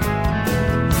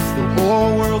 The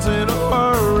whole world's in a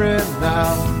hurry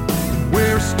now.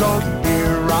 We're stuck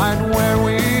here right where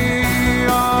we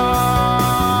are.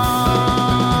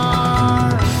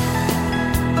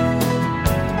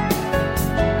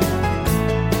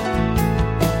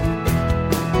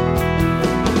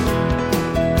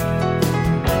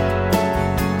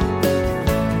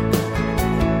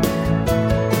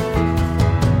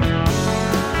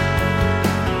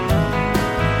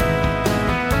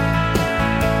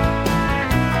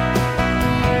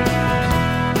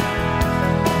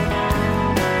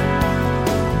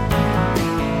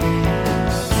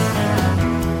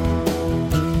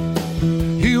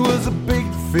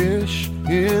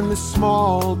 In the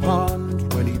small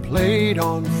pond when he played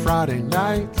on Friday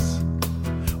nights,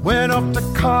 went up to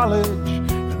college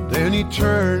and then he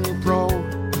turned pro,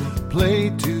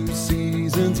 played 2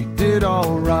 seasons, he did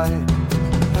all right.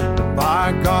 But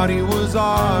by God, he was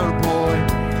our boy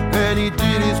and he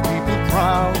did his people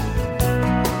proud.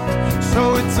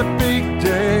 So it's a big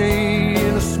day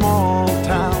in a small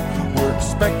town, we're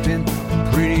expecting a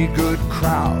pretty good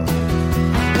crowd.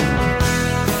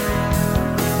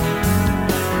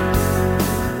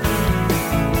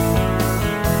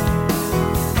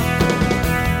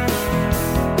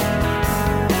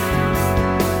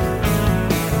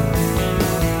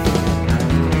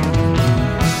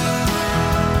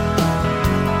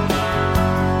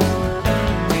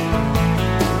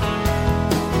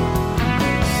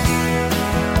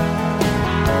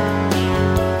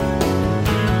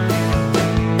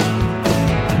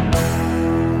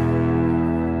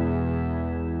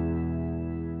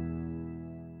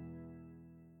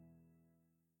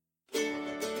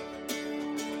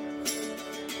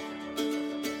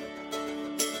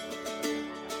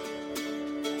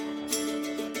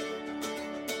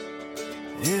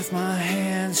 If my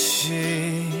hands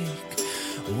shake,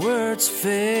 words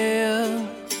fail.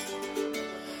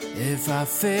 If I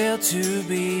fail to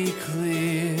be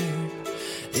clear,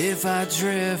 if I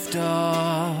drift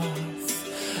off,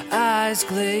 eyes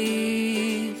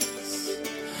glaze,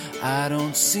 I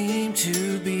don't seem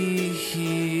to be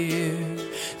here,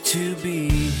 to be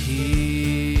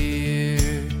here.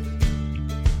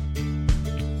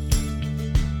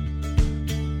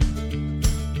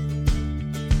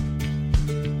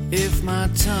 If my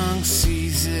tongue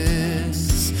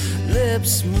seizes,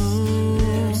 lips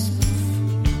move,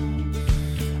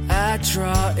 I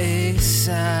draw a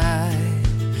sigh.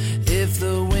 If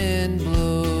the wind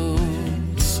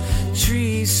blows,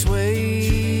 trees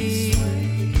sway,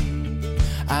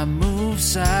 I move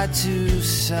side to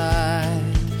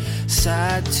side,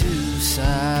 side to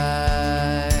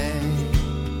side.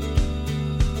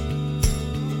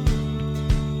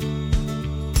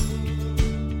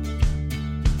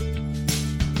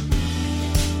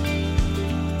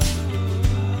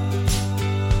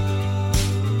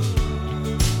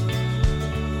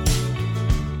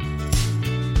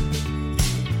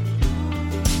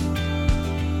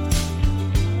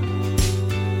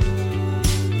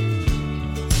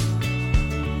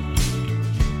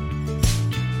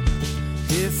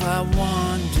 If I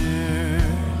wander,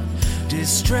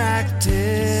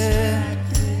 distracted,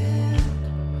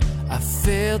 I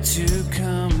fail to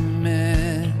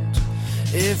commit.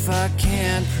 If I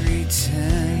can't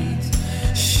pretend,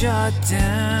 shut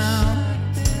down,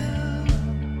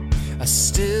 I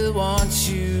still want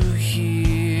you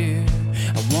here,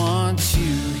 I want you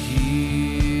here.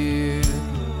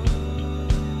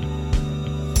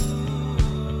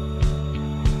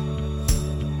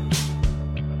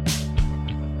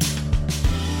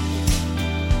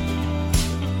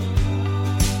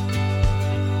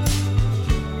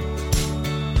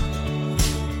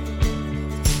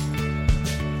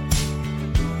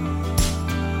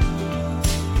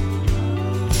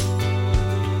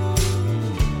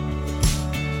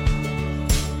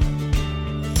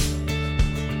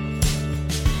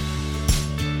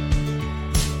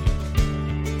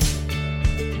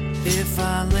 If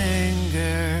I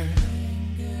linger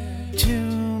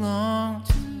too long,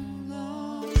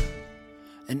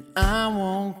 and I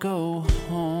won't go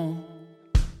home,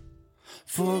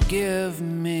 forgive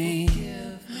me,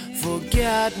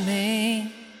 forget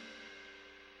me,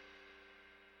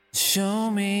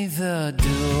 show me the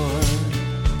door.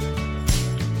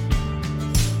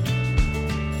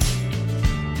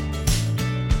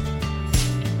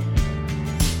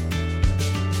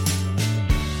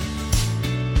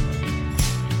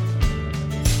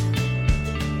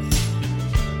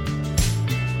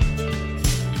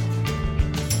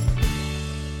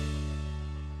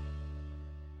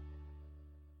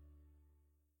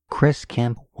 Chris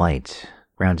Kemp White,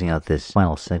 rounding out this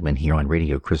final segment here on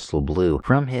Radio Crystal Blue.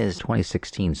 From his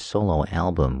 2016 solo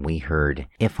album, we heard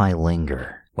If I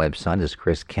Linger. Website is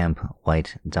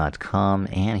chriskemphwhite.com,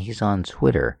 and he's on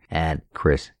Twitter at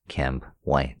Chris Kemp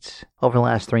White. Over the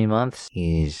last 3 months,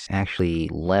 he's actually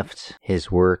left his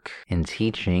work in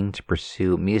teaching to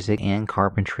pursue music and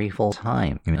carpentry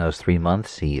full-time. In those 3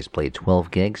 months, he's played 12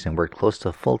 gigs and worked close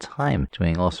to full-time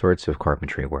doing all sorts of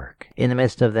carpentry work. In the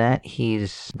midst of that,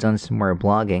 he's done some more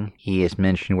blogging. He has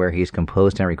mentioned where he's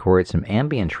composed and recorded some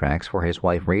ambient tracks for his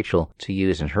wife Rachel to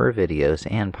use in her videos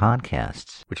and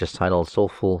podcasts, which is titled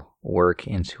Soulful Work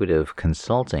Intuitive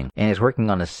Consulting, and he's working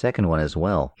on a second one as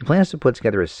well. He plans to put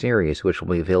together a series which will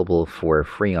be available for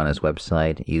free on his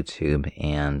website, YouTube,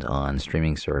 and on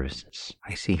streaming services.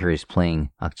 I see here he's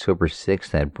playing October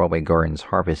 6th at Broadway Gardens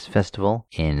Harvest Festival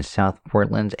in South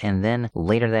Portland, and then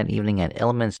later that evening at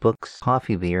Elements Books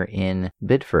Coffee Beer in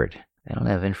Biddeford. I don't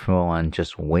have info on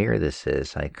just where this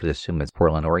is. I could assume it's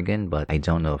Portland, Oregon, but I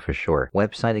don't know for sure.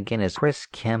 Website again is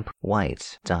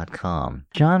chriskemphwhite.com.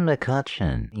 John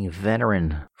McCutcheon, a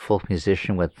veteran folk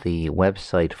musician with the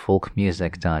website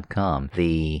folkmusic.com.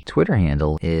 The Twitter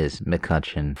handle is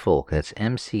McCutcheon Folk. That's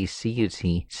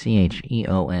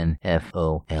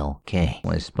McCutcheonFolk.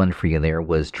 What I spun for you there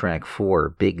was track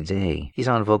 4, Big Day. He's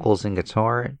on vocals and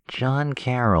guitar, John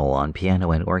Carroll on piano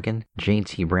and organ,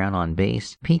 J.T. Brown on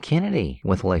bass, Pete Kennedy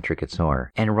with electric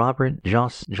guitar, and Robert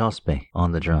Jospe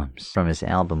on the drums. From his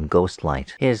album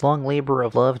Ghostlight, his long labor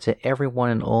of love to everyone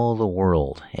in all the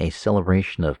world, a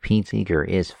celebration of Pete Seeger,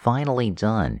 is finally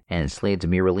done and slated to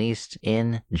be released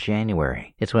in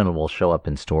January. It's when it will show up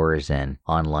in stores and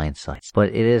online sites, but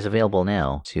it is available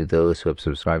now to those who have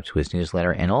subscribed to his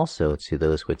newsletter and also to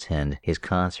those who attend his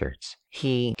concerts.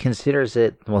 He considers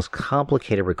it the most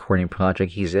complicated recording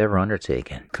project he's ever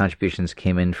undertaken. Contributions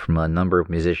came in from a number of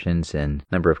musicians and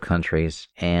a number of countries,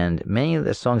 and many of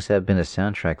the songs have been a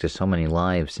soundtrack to so many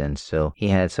lives, and so he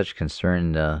had such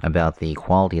concern about the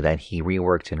quality that he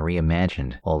reworked and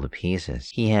reimagined all the pieces.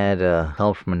 He had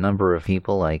help from a number of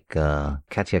people like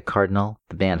Katia Cardinal,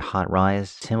 the band Hot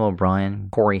Rise, Tim O'Brien,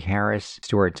 Corey Harris,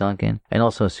 Stuart Duncan, and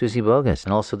also Susie Bogus,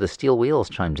 and also the Steel Wheels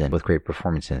chimed in with great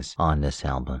performances on this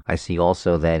album. I see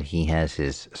also that he has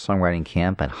his songwriting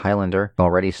camp at Highlander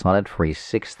already slotted for a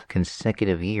 6th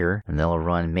consecutive year, and they'll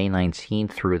run May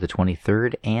 19th through the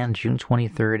 23rd and June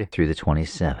 23rd through the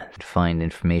 27th. Find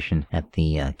information at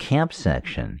the camp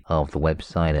section of the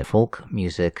website at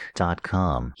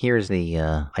folkmusic.com. Here's the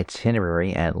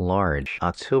itinerary at large.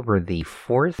 October the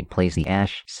 4th, he plays the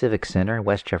Ash Civic Center,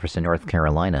 West Jefferson, North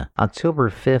Carolina.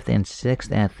 October 5th and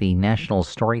 6th at the National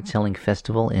Storytelling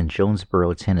Festival in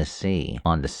Jonesboro, Tennessee.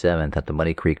 On the 7th at the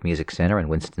Muddy Creek Music Center in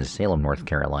Winston-Salem, North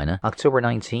Carolina. October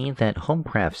 19th at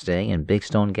Homecrafts Day in Big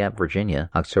Stone Gap, Virginia.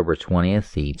 October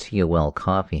 20th, the TOL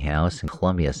Coffee House in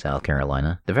Columbia, South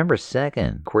Carolina. November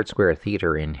 2nd, Court Square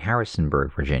Theater in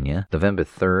Harrisonburg, Virginia. November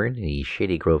 3rd, the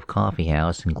Shady Grove Coffee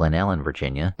House in Glen Ellen,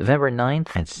 Virginia. November 9th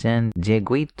at San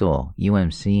Dieguito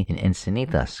UMC in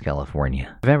Encinitas,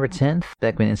 California. November 10th,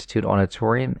 Beckman Institute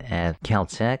Auditorium at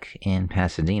Caltech in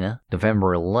Pasadena.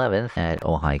 November 11th at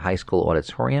Ojai High School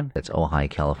Auditorium, that's Ojai,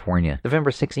 California.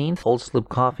 November 16th, Old Sloop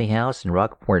Coffee House in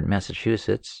Rockport,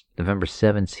 Massachusetts. November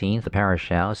 17th, the Parish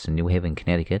House in New Haven,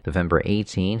 Connecticut. November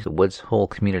 18th, the Woods Hole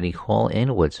Community Hall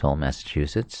in Woods Hole,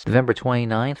 Massachusetts. November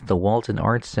 29th, the Walton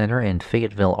Arts Center in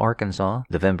Fayetteville, Arkansas.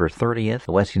 November 30th,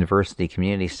 the West University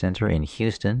Community Center in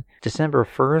Houston. December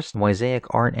 1st, Mosaic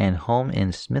Art and Home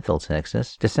in Smithville,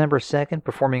 Texas. December 2nd,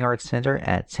 Performing Arts Center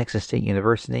at Texas State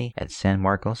University at San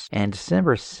Marcos. And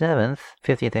December 7th,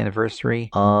 50th anniversary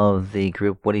of the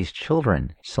group Woody's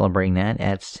Children, celebrating that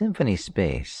at Symphony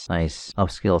Space. Nice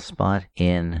upscale spot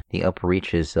in the upper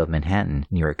reaches of Manhattan,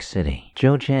 New York City.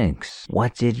 Joe Jenks,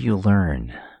 what did you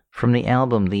learn? From the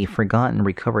album The Forgotten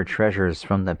Recovered Treasures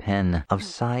from the pen of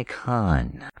Cy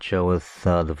Khan. Joe with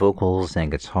the vocals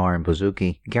and guitar and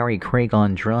bouzouki, Gary Craig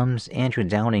on drums, Andrew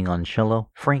Downing on cello,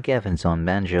 Frank Evans on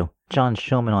banjo, John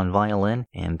Showman on violin,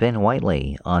 and Ben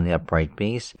Whiteley on the upright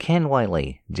bass. Ken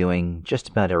Whiteley doing just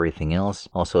about everything else,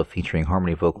 also featuring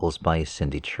harmony vocals by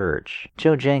Cindy Church.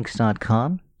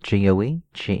 JoeJenks.com,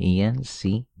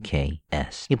 JoeJenks.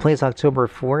 He plays October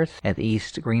 4th at the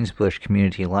East Greensbush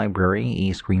Community Library,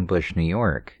 East Greenbush, New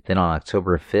York. Then on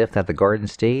October 5th at the Garden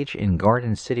Stage in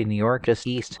Garden City, New York, just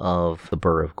east of the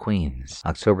borough of Queens.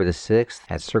 October the 6th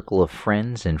at Circle of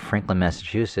Friends in Franklin,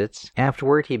 Massachusetts.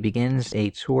 Afterward, he begins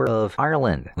a tour of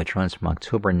Ireland, which runs from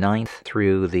October 9th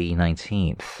through the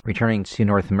 19th. Returning to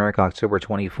North America October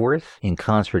 24th in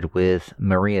concert with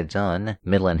Maria Dunn,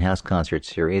 Midland House Concert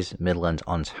Series, Midland,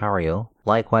 Ontario.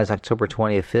 Likewise, October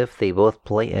 25th, they both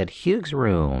play at Hughes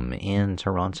Room in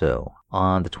Toronto.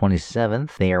 On the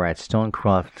 27th, they are at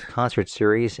Stonecroft Concert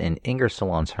Series in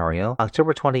Ingersoll, Ontario.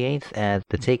 October 28th at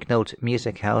the Take Note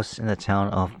Music House in the town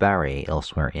of Barrie,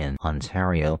 elsewhere in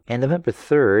Ontario. And November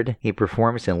 3rd, he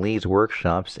performs and leads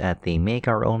workshops at the Make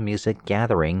Our Own Music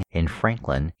Gathering in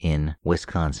Franklin, in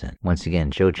Wisconsin. Once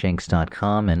again,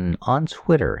 JoeJenks.com and on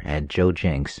Twitter at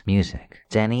JoeJenksMusic.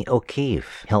 Danny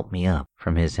O'Keefe, Help Me Up,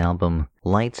 from his album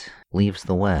Light Leaves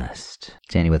the West.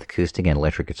 Danny with acoustic and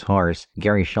electric guitars,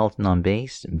 Gary Shelton on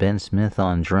bass, Ben Smith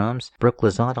on drums, Brooke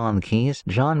Lizotte on the keys,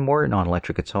 John Morton on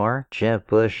electric guitar, Jeb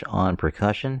Bush on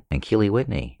percussion, and Keely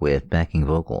Whitney with backing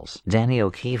vocals.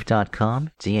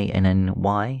 DannyO'Keefe.com,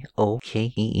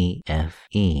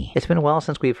 DannyOkeefe. It's been a while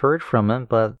since we've heard from him,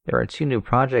 but there are 2 new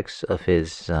projects of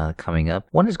his coming up.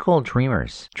 One is called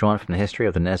Dreamers, drawn from the history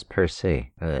of the Nez Perce,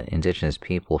 indigenous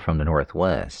people from the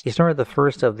Northwest. He started the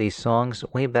first of these songs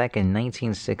way back in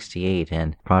 1968,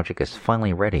 and the project is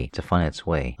finally ready to find its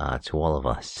way to all of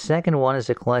us. Second one is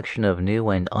a collection of new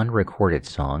and unrecorded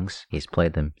songs. He's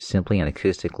played them simply and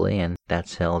acoustically, and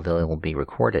that's how they'll be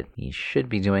recorded. He should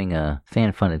be doing a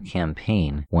fan-funded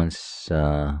campaign once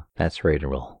that's ready to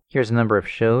roll. Here's a number of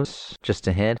shows just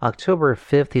ahead. October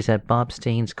 5th, he's at Bob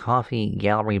Staines Coffee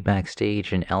Gallery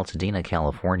Backstage in Altadena,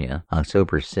 California.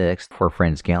 October 6th, Four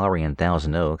Friends Gallery in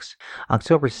Thousand Oaks.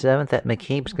 October 7th at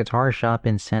McCabe's Guitar Shop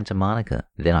in Santa Monica.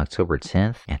 Then October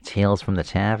 10th at Tales from the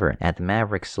Tavern at the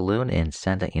Maverick Saloon in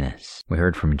Santa Ynez. We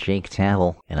heard from Jake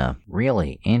Tavel in a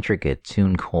really intricate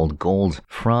tune called Gold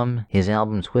from his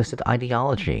album Twisted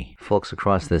Ideology. Folks,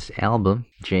 across this album,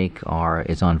 Jake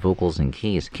is on vocals and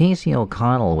keys, Casey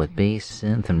O'Connell with bass,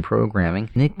 synth, and programming,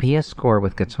 Nick Piescore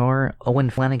with guitar, Owen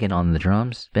Flanagan on the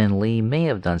drums, Ben Lee may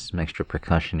have done some extra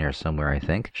percussion here somewhere, I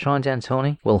think, Sean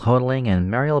D'Antoni, Will Hodling, and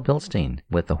Mariel Bilstein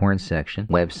with the horn section.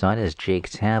 Website is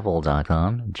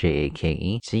jaketavill.com,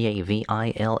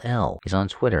 JakeTavill. He's on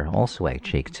Twitter, also at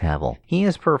Jake Tavill. He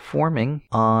is performing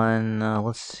on,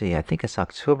 I think it's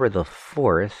October the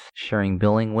 4th, sharing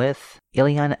billing with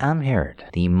Ilian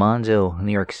Amherd, the Mondo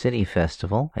New York City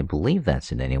Festival. I believe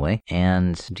that's it anyway.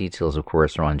 And details, of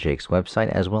course, are on Jake's website,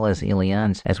 as well as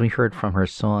Ilian's, as we heard from her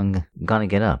song Gonna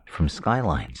Get Up from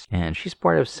Skylines. And she's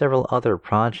part of several other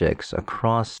projects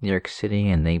across New York City,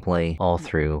 and they play all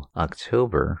through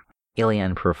October.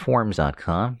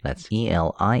 IlianPerforms.com, that's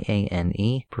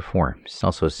ELIANE Performs.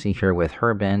 Also see her with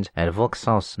her band at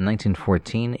Volkshaus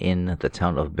 1914 in the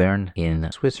town of Bern in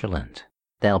Switzerland.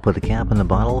 That'll put the cap on the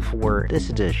bottle for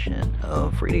this edition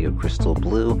of Radio Crystal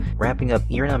Blue, wrapping up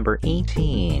year number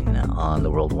 18 on the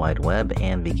World Wide Web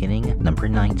and beginning number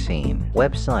 19.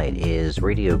 Website is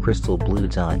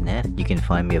radiocrystalblue.net. You can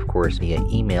find me, of course, via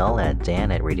email at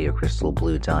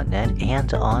dan@radiocrystalblue.net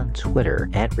and on Twitter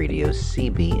at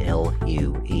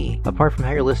RadioCBLUE. Apart from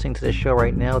how you're listening to the show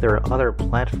right now, there are other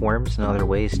platforms and other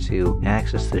ways to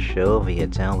access the show via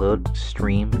download,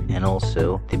 stream, and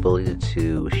also the ability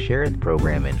to share the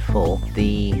program in full.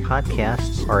 The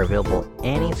podcasts are available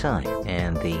anytime,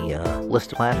 and the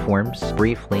list of platforms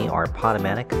briefly are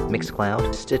Podomatic,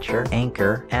 Mixcloud, Stitcher,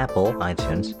 Anchor, Apple,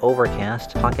 iTunes,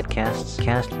 Overcast, Pocket Casts,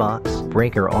 Castbox,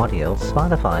 Breaker Audio,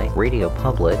 Spotify, Radio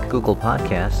Public, Google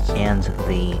Podcasts, and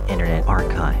the Internet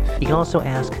Archive. You can also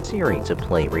ask Siri to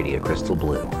play Radio Crystal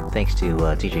Blue. Thanks to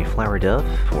DJ Flower Dove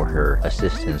for her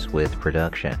assistance with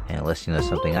production. And unless you know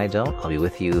something I don't, I'll be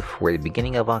with you for the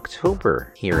beginning of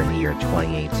October here in the year 2018,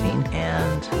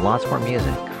 and lots more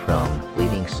music from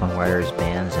leading songwriters,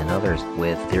 bands, and others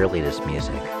with their latest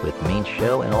music, with Main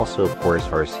Show and also, of course,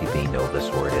 RCB Novus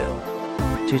Ordo.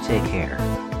 Do take care.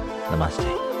 Namaste.